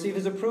you will receive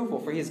his approval.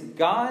 For he is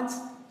God's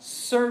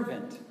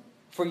servant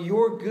for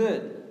your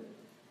good.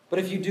 But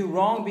if you do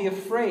wrong, be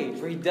afraid,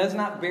 for he does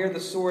not bear the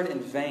sword in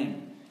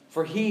vain.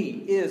 For he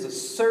is a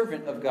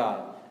servant of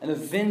God, an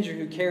avenger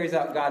who carries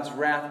out God's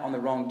wrath on the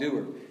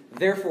wrongdoer.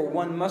 Therefore,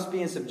 one must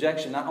be in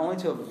subjection, not only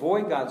to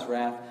avoid God's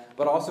wrath,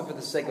 but also for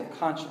the sake of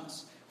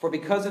conscience. For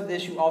because of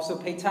this, you also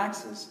pay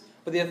taxes.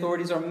 For the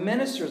authorities are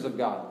ministers of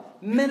God.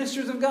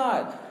 Ministers of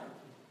God.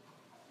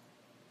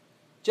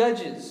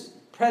 Judges,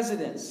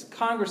 presidents,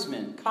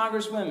 congressmen,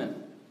 congresswomen,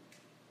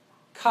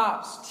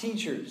 cops,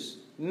 teachers,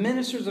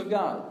 ministers of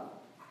God,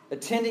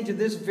 attending to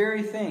this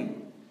very thing.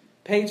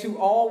 Pay to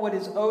all what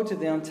is owed to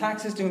them,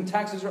 taxes to whom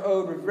taxes are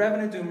owed,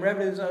 revenue to whom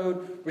revenue is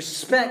owed,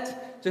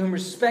 respect to whom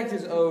respect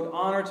is owed,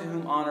 honor to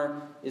whom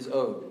honor is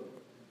owed.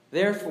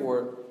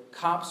 Therefore,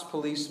 cops,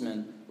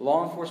 policemen,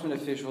 law enforcement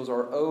officials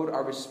are owed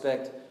our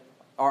respect,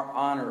 our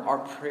honor, our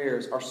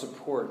prayers, our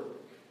support,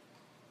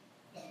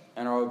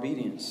 and our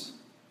obedience.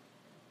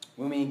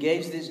 When we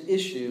engage this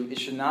issue, it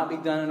should not be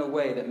done in a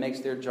way that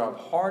makes their job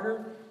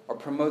harder or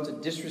promotes a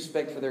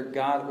disrespect for their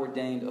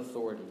God-ordained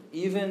authority.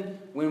 Even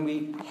when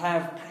we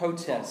have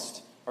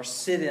protests or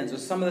sit-ins or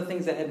some of the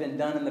things that have been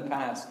done in the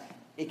past,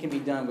 it can be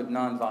done with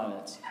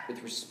nonviolence,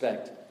 with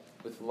respect,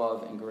 with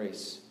love and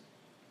grace.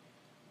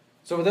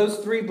 So with those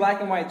three black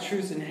and white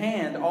truths in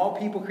hand, all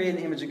people created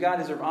in the image of God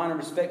deserve honor and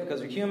respect because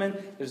they're human.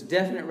 There's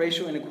definite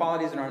racial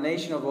inequalities in our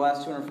nation over the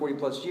last 240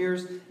 plus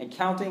years and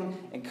counting,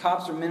 and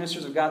cops are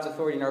ministers of God's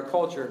authority in our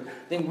culture.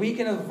 Then we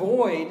can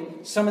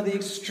avoid some of the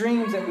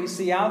extremes that we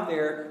see out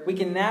there. We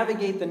can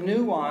navigate the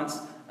nuance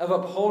of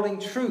upholding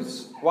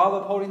truths while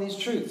upholding these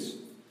truths.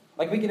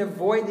 Like we can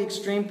avoid the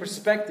extreme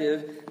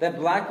perspective that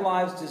black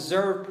lives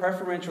deserve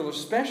preferential or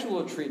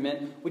special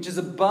treatment, which is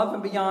above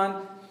and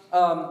beyond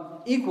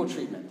equal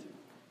treatment.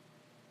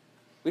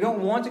 We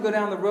don't want to go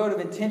down the road of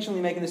intentionally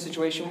making the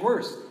situation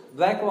worse.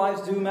 Black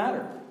lives do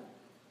matter.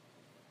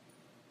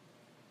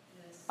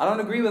 Yes. I don't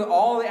agree with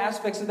all the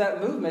aspects of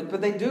that movement, but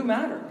they do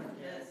matter.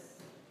 Yes.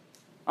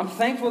 I'm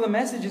thankful the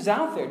message is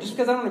out there. Just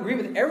because I don't agree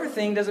with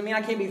everything doesn't mean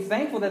I can't be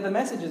thankful that the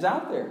message is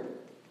out there.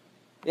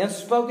 The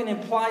unspoken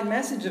implied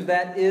message of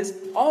that is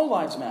all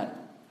lives matter.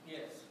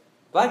 Yes.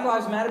 Black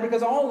lives matter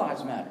because all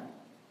lives matter.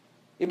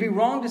 It'd be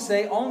wrong to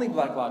say only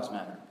black lives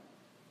matter.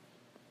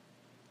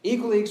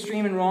 Equally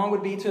extreme and wrong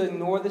would be to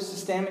ignore the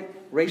systemic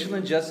racial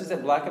injustice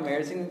that black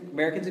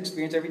Americans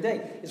experience every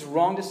day. It's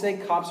wrong to say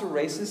cops are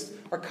racist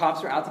or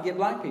cops are out to get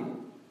black people.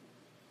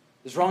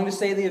 It's wrong to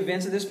say the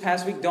events of this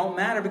past week don't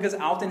matter because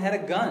Alton had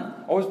a gun,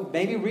 or was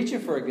maybe reaching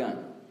for a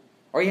gun,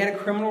 or he had a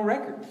criminal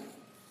record.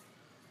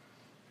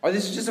 Or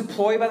this is just a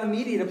ploy by the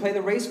media to play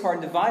the race card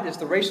and divide us.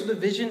 The racial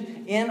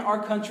division in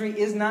our country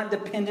is not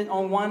dependent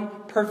on one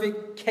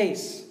perfect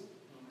case.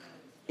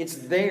 It's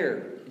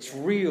there. It's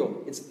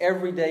real. It's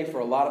every day for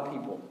a lot of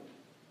people.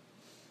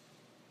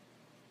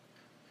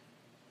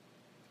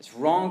 It's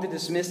wrong to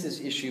dismiss this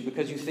issue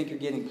because you think you're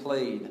getting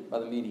played by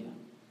the media.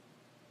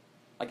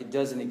 Like it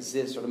doesn't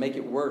exist, or to make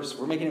it worse.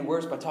 We're making it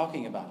worse by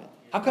talking about it.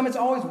 How come it's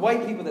always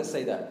white people that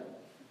say that?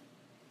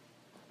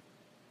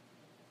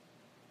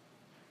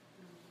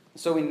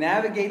 So we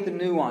navigate the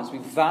nuance. We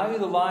value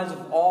the lives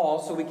of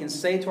all so we can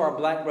say to our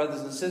black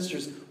brothers and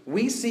sisters,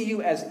 we see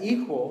you as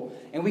equal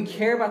and we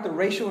care about the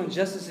racial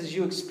injustices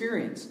you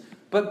experience.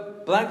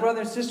 But black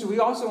brother and sister, we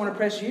also want to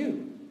press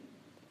you.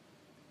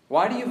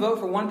 Why do you vote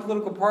for one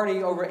political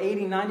party over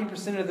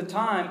 80-90% of the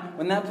time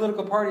when that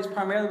political party is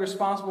primarily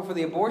responsible for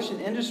the abortion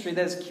industry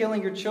that is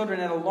killing your children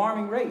at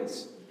alarming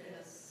rates?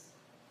 Yes.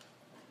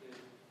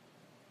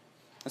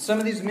 And some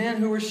of these men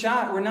who were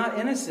shot were not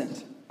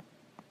innocent.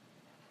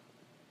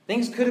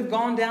 Things could have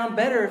gone down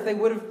better if they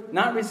would have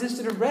not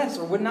resisted arrest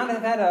or would not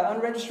have had an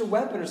unregistered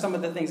weapon or some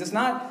of the things. It's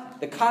not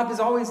the cop is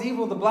always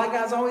evil, the black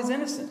guy is always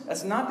innocent.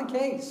 That's not the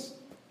case.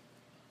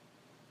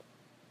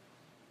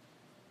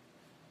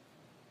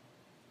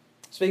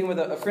 Speaking with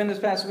a friend this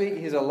past week,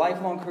 he's a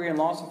lifelong career in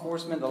law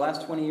enforcement. The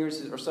last 20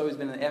 years or so he's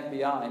been in the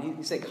FBI. And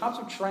he said cops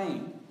are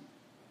trained.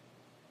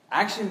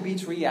 Action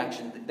beats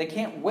reaction. They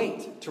can't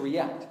wait to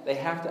react. They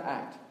have to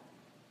act.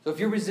 So if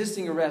you're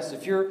resisting arrest,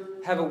 if you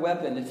have a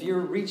weapon, if you're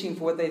reaching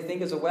for what they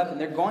think is a weapon,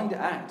 they're going to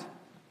act.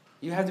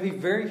 You have to be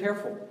very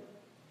careful.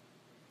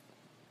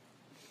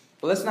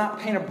 But let's not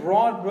paint a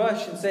broad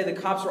brush and say the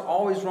cops are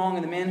always wrong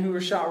and the men who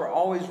were shot were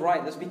always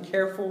right. Let's be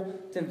careful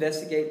to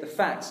investigate the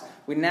facts.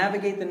 We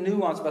navigate the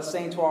nuance by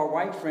saying to our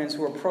white friends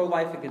who are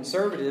pro-life and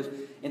conservative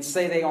and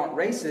say they aren't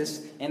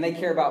racist and they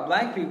care about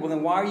black people,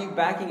 then why are you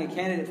backing a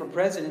candidate for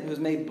president who has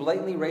made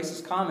blatantly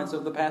racist comments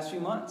over the past few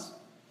months?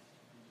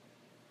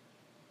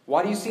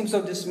 Why do you seem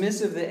so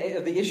dismissive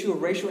of the issue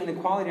of racial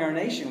inequality in our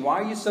nation?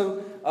 Why are you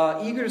so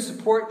eager to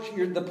support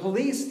the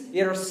police,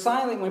 yet are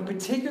silent when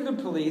particular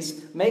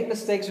police make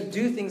mistakes or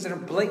do things that are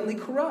blatantly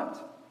corrupt?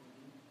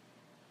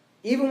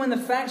 Even when the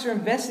facts are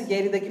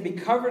investigated, they can be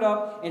covered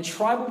up and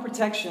tribal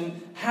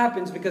protection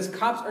happens because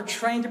cops are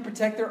trained to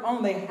protect their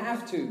own. They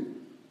have to.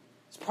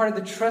 It's part of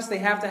the trust they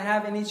have to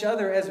have in each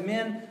other as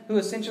men who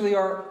essentially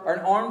are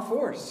an armed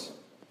force.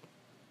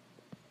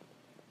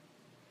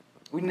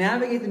 We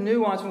navigate the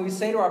nuance when we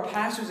say to our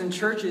pastors and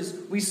churches,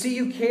 we see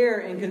you care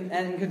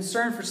and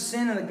concern for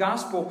sin and the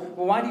gospel.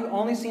 Well, why do you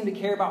only seem to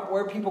care about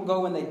where people go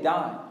when they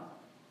die?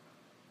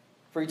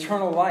 For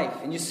eternal life.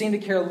 And you seem to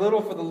care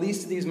little for the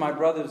least of these, my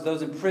brothers,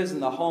 those in prison,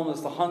 the homeless,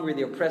 the hungry,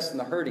 the oppressed, and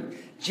the hurting.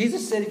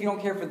 Jesus said if you don't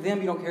care for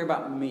them, you don't care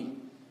about me.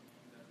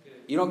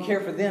 You don't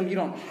care for them, you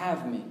don't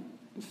have me,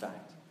 in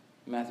fact.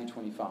 Matthew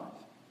 25.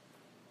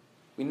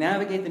 We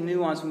navigate the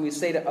nuance when we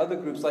say to other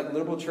groups like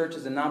liberal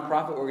churches and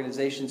nonprofit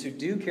organizations who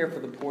do care for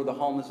the poor, the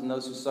homeless, and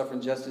those who suffer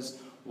injustice,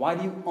 why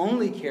do you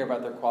only care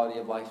about their quality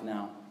of life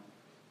now?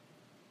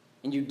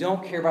 And you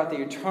don't care about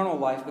their eternal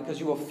life because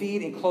you will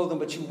feed and clothe them,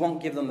 but you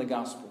won't give them the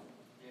gospel.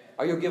 Yeah.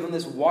 Or you'll give them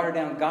this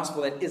watered-down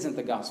gospel that isn't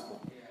the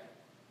gospel. Yeah.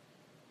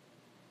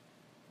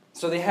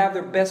 So they have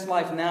their best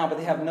life now, but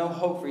they have no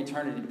hope for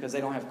eternity because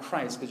they don't have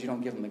Christ because you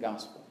don't give them the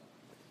gospel.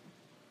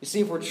 You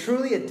see, if we're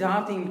truly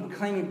adopting and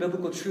proclaiming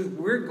biblical truth,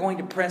 we're going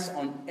to press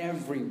on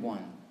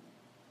everyone.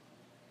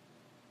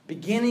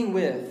 Beginning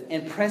with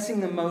and pressing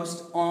the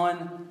most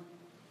on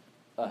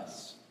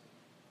us.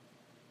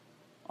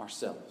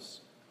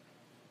 Ourselves.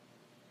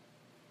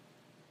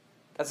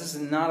 Guys, this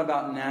is not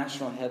about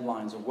national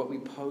headlines or what we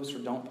post or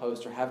don't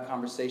post or have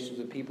conversations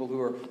with people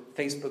who are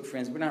Facebook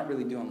friends. We're not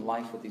really doing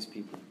life with these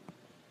people.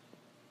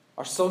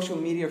 Our social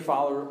media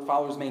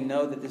followers may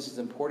know that this is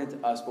important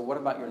to us, but what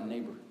about your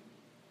neighbor?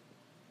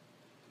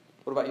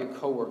 What about your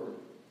coworker?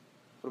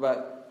 What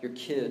about your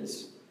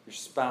kids, your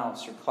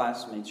spouse, your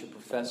classmates, your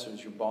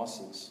professors, your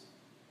bosses?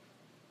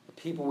 The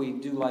people we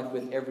do life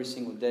with every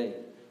single day.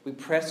 We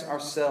press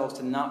ourselves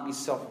to not be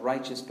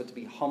self-righteous, but to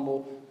be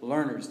humble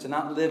learners. To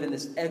not live in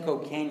this echo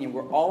canyon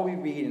where all we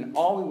read and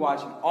all we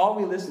watch and all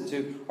we listen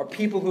to are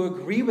people who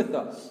agree with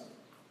us.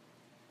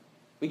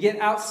 We get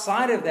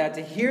outside of that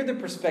to hear the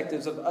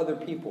perspectives of other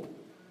people.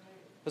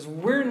 Because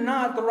we're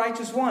not the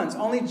righteous ones.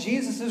 Only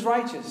Jesus is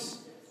righteous.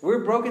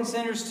 We're broken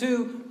sinners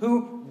too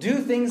who do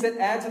things that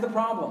add to the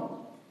problem.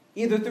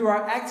 Either through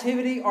our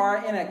activity or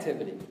our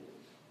inactivity.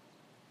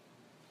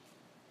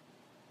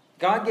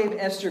 God gave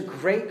Esther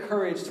great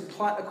courage to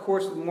plot a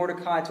course with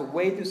Mordecai to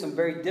wade through some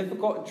very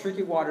difficult and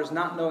tricky waters,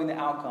 not knowing the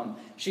outcome.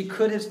 She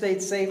could have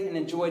stayed safe and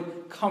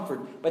enjoyed comfort,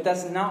 but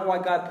that's not why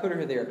God put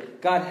her there.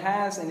 God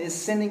has and is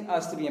sending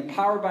us to be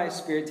empowered by His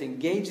Spirit to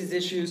engage these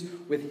issues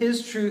with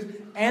His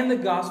truth and the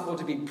gospel,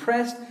 to be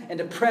pressed and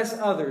to press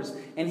others.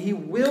 And He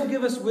will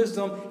give us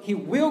wisdom. He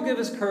will give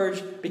us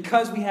courage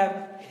because we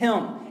have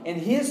Him.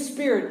 And His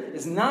Spirit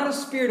is not a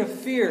spirit of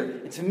fear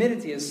and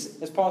timidity,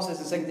 as Paul says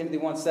in 2 Timothy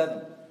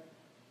 1:7.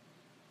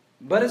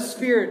 But a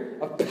spirit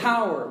of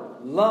power,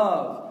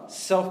 love,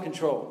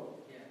 self-control.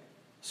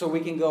 So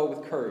we can go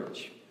with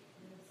courage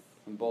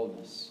and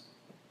boldness.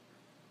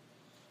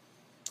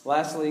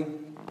 Lastly,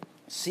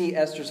 see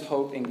Esther's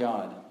hope in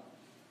God.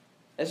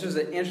 Esther's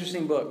an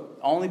interesting book.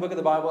 Only book of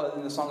the Bible other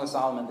than the Song of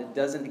Solomon that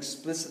doesn't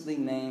explicitly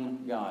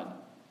name God.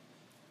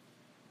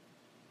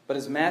 But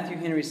as Matthew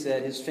Henry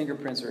said, his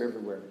fingerprints are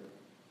everywhere.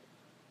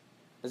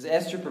 As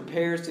Esther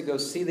prepares to go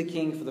see the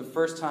king for the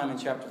first time in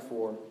chapter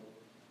 4,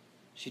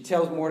 she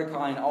tells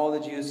Mordecai and all the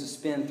Jews to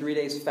spend 3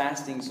 days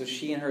fasting so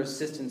she and her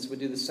assistants would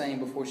do the same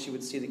before she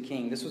would see the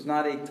king. This was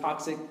not a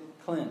toxic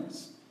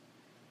cleanse.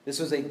 This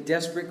was a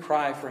desperate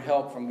cry for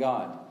help from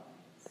God.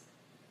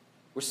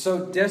 We're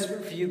so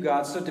desperate for you,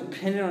 God, so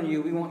dependent on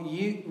you. We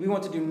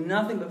want to do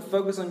nothing but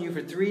focus on you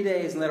for 3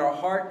 days and let our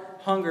heart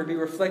hunger be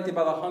reflected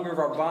by the hunger of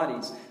our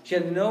bodies. She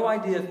had no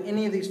idea if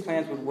any of these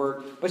plans would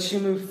work, but she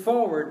moved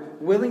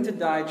forward, willing to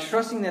die,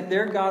 trusting that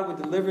their God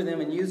would deliver them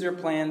and use their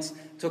plans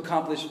to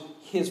accomplish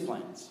His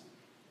plans.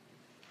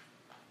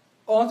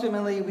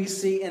 Ultimately, we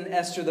see in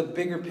Esther the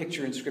bigger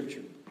picture in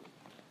Scripture.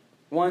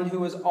 One who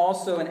was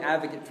also an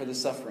advocate for the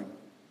suffering.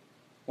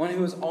 One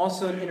who was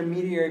also an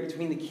intermediary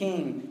between the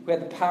king, who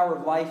had the power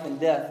of life and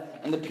death,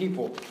 and the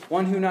people.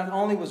 One who not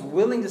only was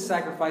willing to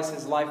sacrifice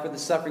his life for the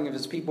suffering of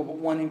his people, but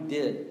one who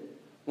did.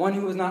 One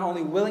who was not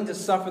only willing to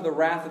suffer the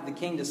wrath of the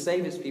king to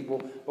save his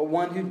people, but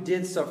one who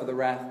did suffer the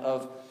wrath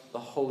of the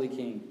holy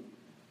king.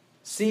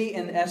 See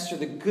in Esther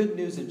the good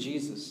news of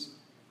Jesus,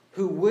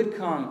 who would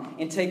come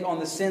and take on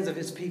the sins of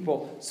His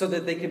people so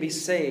that they could be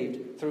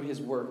saved through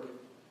His work.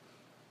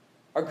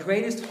 Our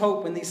greatest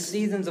hope when these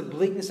seasons of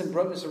bleakness and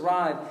brokenness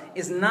arrive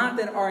is not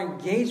that our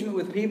engagement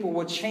with people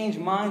will change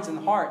minds and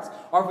hearts,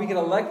 or if we could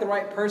elect the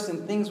right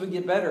person, things would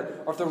get better,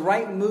 or if the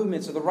right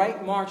movements or the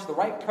right march, the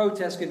right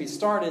protest could be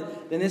started,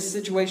 then this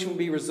situation will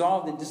be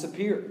resolved and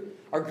disappear.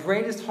 Our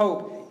greatest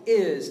hope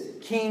is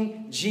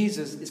King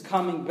Jesus is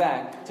coming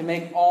back to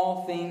make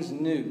all things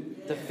new,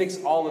 to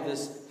fix all of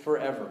this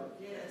forever.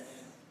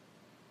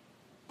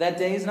 That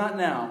day is not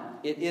now,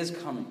 it is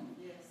coming,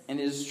 and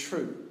it is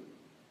true.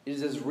 It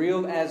is as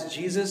real as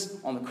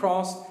Jesus on the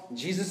cross,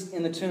 Jesus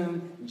in the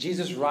tomb,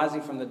 Jesus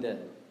rising from the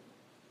dead.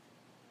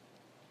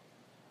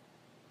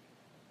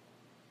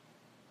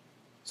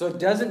 So it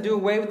doesn't do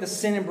away with the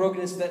sin and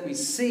brokenness that we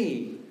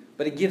see,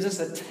 but it gives us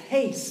a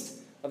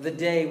taste of the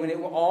day when it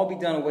will all be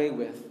done away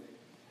with.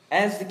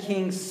 As the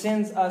King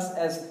sends us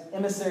as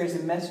emissaries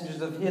and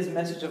messengers of His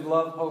message of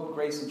love, hope,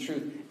 grace, and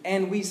truth.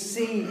 And we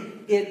see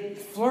it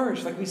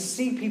flourish, like we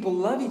see people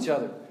love each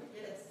other.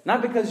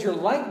 Not because you're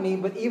like me,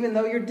 but even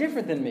though you're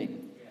different than me.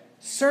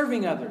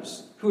 Serving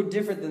others who are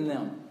different than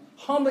them.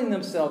 Humbling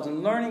themselves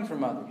and learning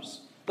from others.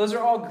 Those are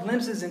all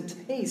glimpses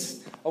and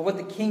tastes of what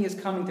the King is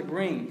coming to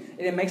bring.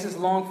 And it makes us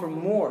long for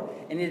more.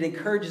 And it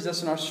encourages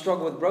us in our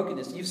struggle with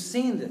brokenness. You've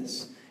seen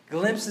this.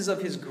 Glimpses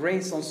of His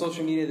grace on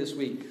social media this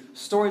week.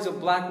 Stories of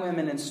black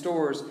women in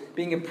stores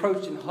being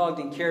approached and hugged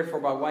and cared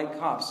for by white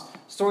cops.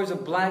 Stories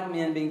of black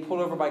men being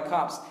pulled over by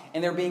cops.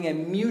 And there being a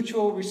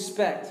mutual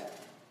respect.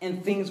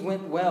 And things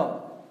went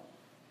well.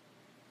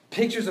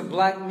 Pictures of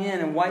black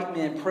men and white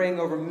men praying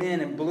over men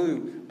in blue.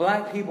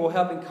 Black people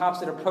helping cops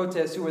at a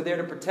protest who were there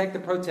to protect the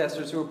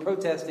protesters who were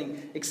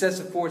protesting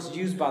excessive force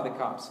used by the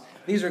cops.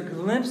 These are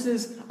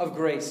glimpses of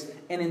grace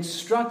and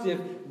instructive.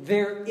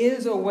 There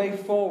is a way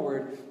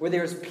forward where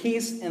there is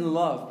peace and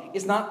love.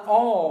 It's not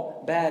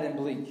all bad and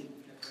bleak.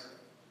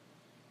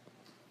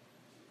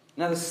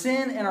 Now, the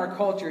sin in our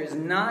culture is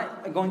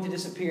not going to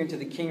disappear until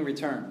the King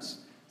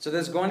returns. So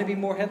there's going to be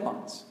more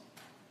headlines.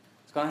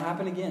 It's going to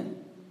happen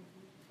again.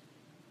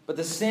 But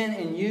the sin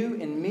in you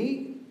and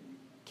me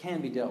can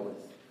be dealt with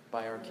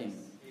by our King.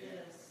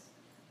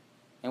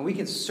 And we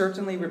can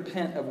certainly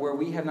repent of where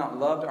we have not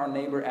loved our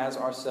neighbor as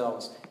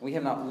ourselves. We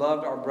have not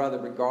loved our brother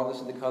regardless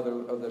of the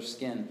color of their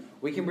skin.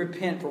 We can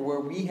repent for where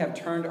we have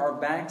turned our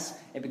backs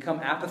and become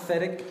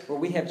apathetic, where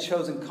we have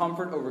chosen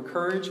comfort over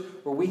courage,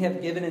 where we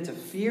have given into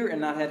fear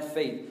and not had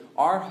faith.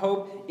 Our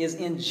hope is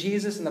in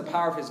Jesus and the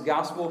power of His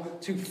gospel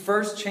to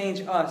first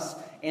change us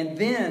and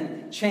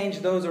then change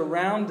those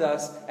around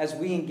us as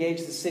we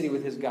engage the city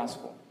with His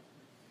gospel.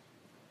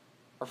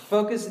 Our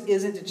focus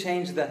isn't to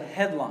change the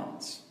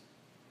headlines,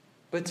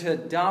 but to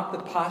adopt the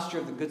posture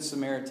of the Good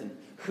Samaritan,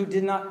 who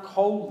did not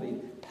coldly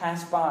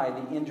pass by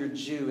the injured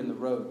Jew in the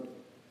road,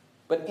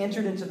 but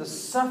entered into the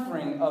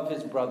suffering of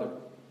his brother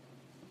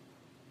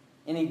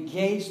and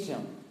engaged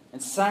him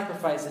and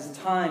sacrificed his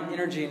time,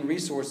 energy, and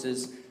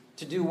resources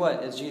to do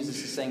what, as Jesus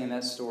is saying in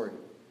that story?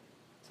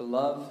 To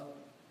love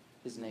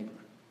his neighbor.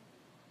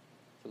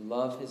 to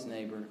love his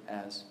neighbor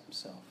as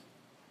himself,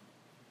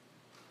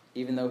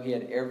 even though he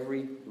had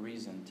every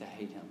reason to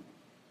hate him,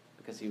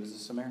 because he was a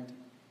Samaritan,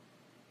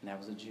 and that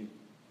was a Jew.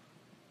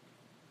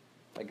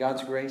 By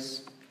God's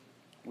grace,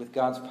 with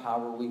God's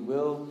power, we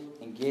will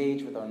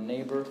engage with our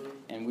neighbor,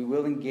 and we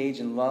will engage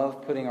in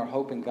love, putting our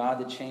hope in God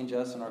to change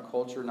us and our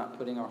culture, not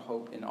putting our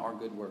hope in our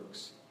good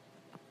works.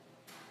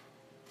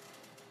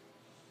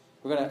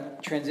 We're going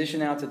to transition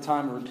now to a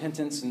time of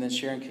repentance and then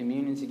sharing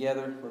communion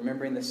together,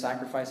 remembering the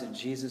sacrifice of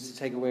Jesus to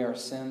take away our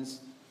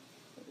sins.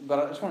 But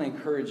I just want to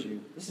encourage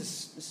you. This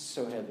is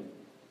so heavy.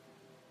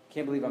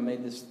 Can't believe I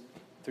made this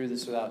through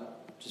this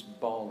without just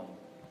bawling,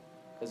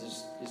 because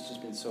it's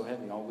just been so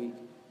heavy all week.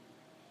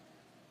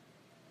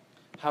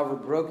 However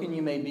broken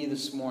you may be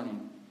this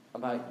morning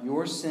about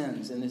your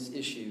sins in this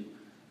issue,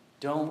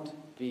 don't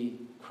be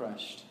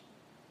crushed.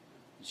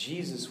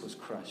 Jesus was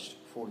crushed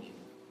for you,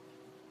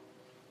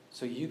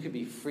 so you could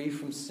be free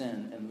from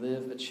sin and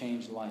live a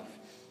changed life.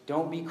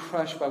 Don't be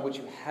crushed by what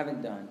you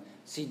haven't done.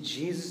 See,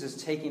 Jesus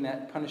is taking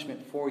that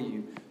punishment for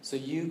you so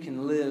you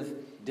can live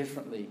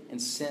differently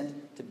and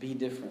sent to be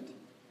different.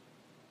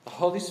 The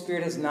Holy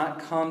Spirit has not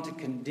come to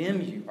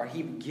condemn you or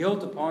heap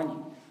guilt upon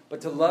you,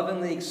 but to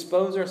lovingly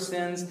expose our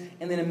sins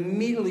and then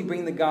immediately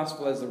bring the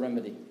gospel as the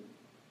remedy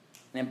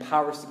and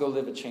empower us to go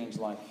live a changed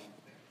life.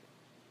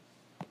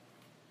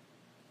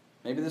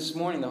 Maybe this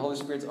morning the Holy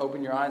Spirit's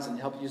opened your eyes and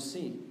helped you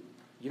see.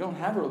 You don't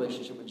have a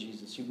relationship with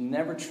Jesus. You've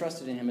never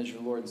trusted in him as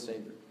your Lord and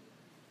Savior.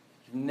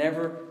 You've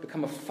never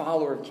become a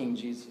follower of King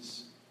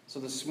Jesus. So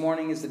this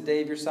morning is the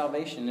day of your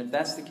salvation. And if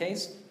that's the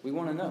case, we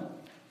want to know.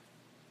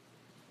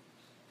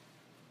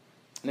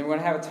 And then we're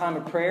going to have a time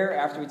of prayer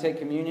after we take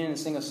communion and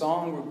sing a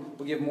song.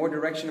 We'll give more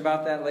direction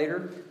about that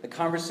later. The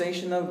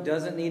conversation, though,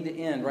 doesn't need to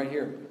end right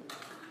here.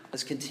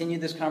 Let's continue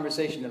this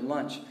conversation at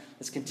lunch.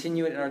 Let's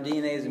continue it in our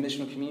DNA as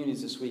missional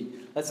communities this week.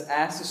 Let's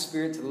ask the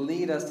Spirit to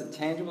lead us to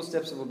tangible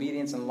steps of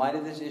obedience in light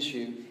of this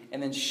issue,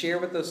 and then share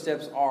what those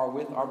steps are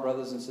with our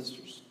brothers and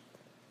sisters.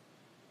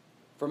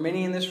 For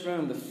many in this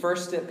room, the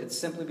first step could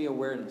simply be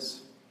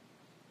awareness.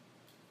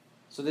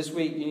 So this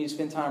week, you need to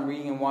spend time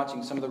reading and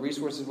watching some of the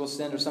resources we'll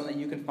send, or some that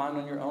you can find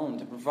on your own,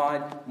 to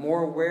provide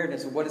more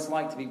awareness of what it's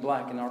like to be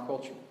black in our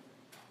culture.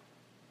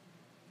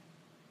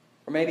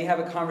 Or maybe have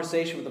a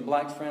conversation with a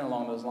black friend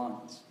along those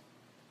lines.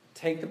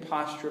 Take the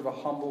posture of a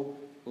humble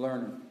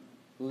learner.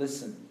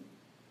 Listen.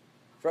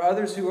 For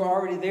others who are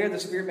already there, the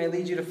Spirit may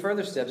lead you to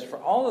further steps. For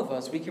all of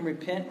us, we can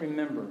repent,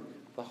 remember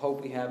the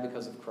hope we have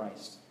because of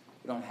Christ.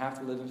 We don't have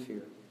to live in fear.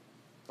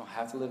 We don't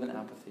have to live in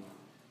apathy.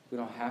 We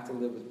don't have to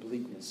live with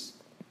bleakness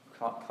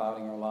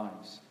clouding our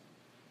lives.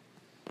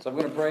 So I'm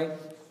going to pray, and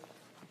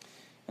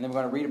then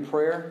we're going to read a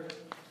prayer.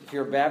 If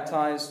you're a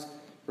baptized,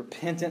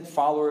 repentant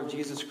follower of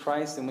Jesus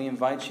Christ, then we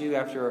invite you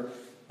after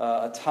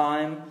a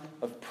time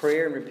of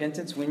prayer and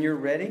repentance, when you're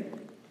ready,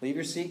 leave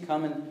your seat,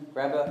 come and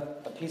grab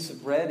a piece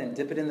of bread and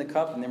dip it in the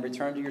cup, and then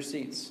return to your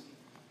seats.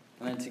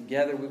 And then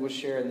together we will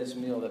share in this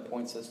meal that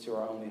points us to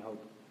our only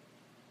hope.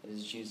 It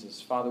is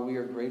Jesus. Father, we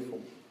are grateful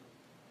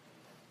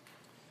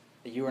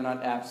that you are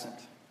not absent,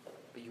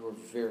 but you are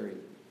very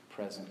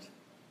present.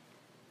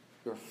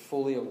 You are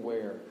fully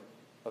aware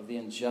of the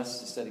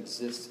injustice that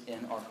exists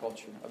in our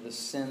culture, of the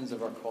sins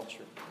of our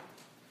culture.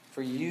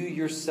 For you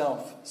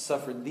yourself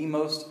suffered the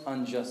most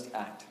unjust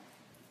act,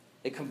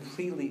 a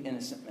completely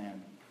innocent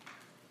man,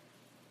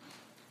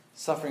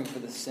 suffering for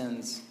the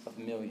sins of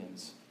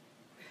millions.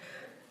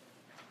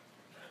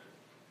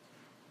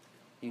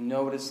 You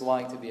know what it's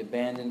like to be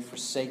abandoned,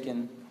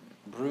 forsaken,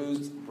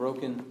 bruised,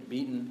 broken,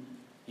 beaten.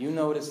 You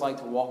know what it's like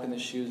to walk in the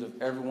shoes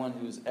of everyone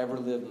who has ever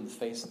lived on the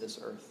face of this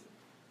earth.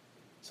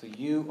 So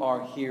you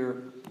are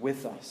here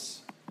with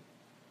us.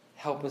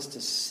 Help us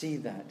to see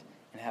that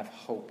and have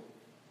hope.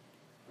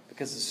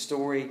 Because the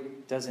story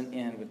doesn't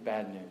end with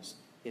bad news.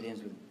 It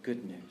ends with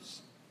good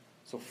news.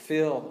 So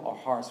fill our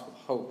hearts with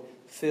hope.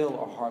 Fill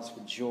our hearts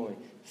with joy.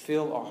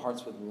 Fill our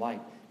hearts with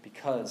light,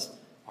 because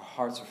our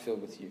hearts are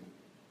filled with you.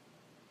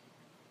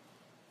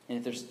 And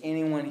if there's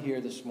anyone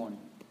here this morning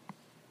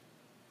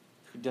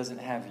who doesn't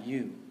have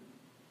you,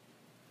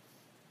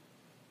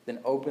 then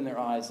open their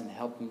eyes and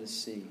help them to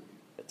see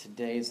that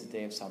today is the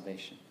day of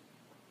salvation,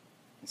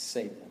 and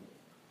save them.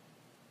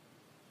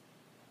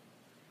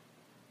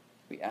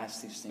 We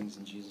ask these things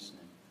in Jesus'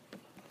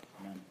 name.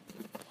 Amen.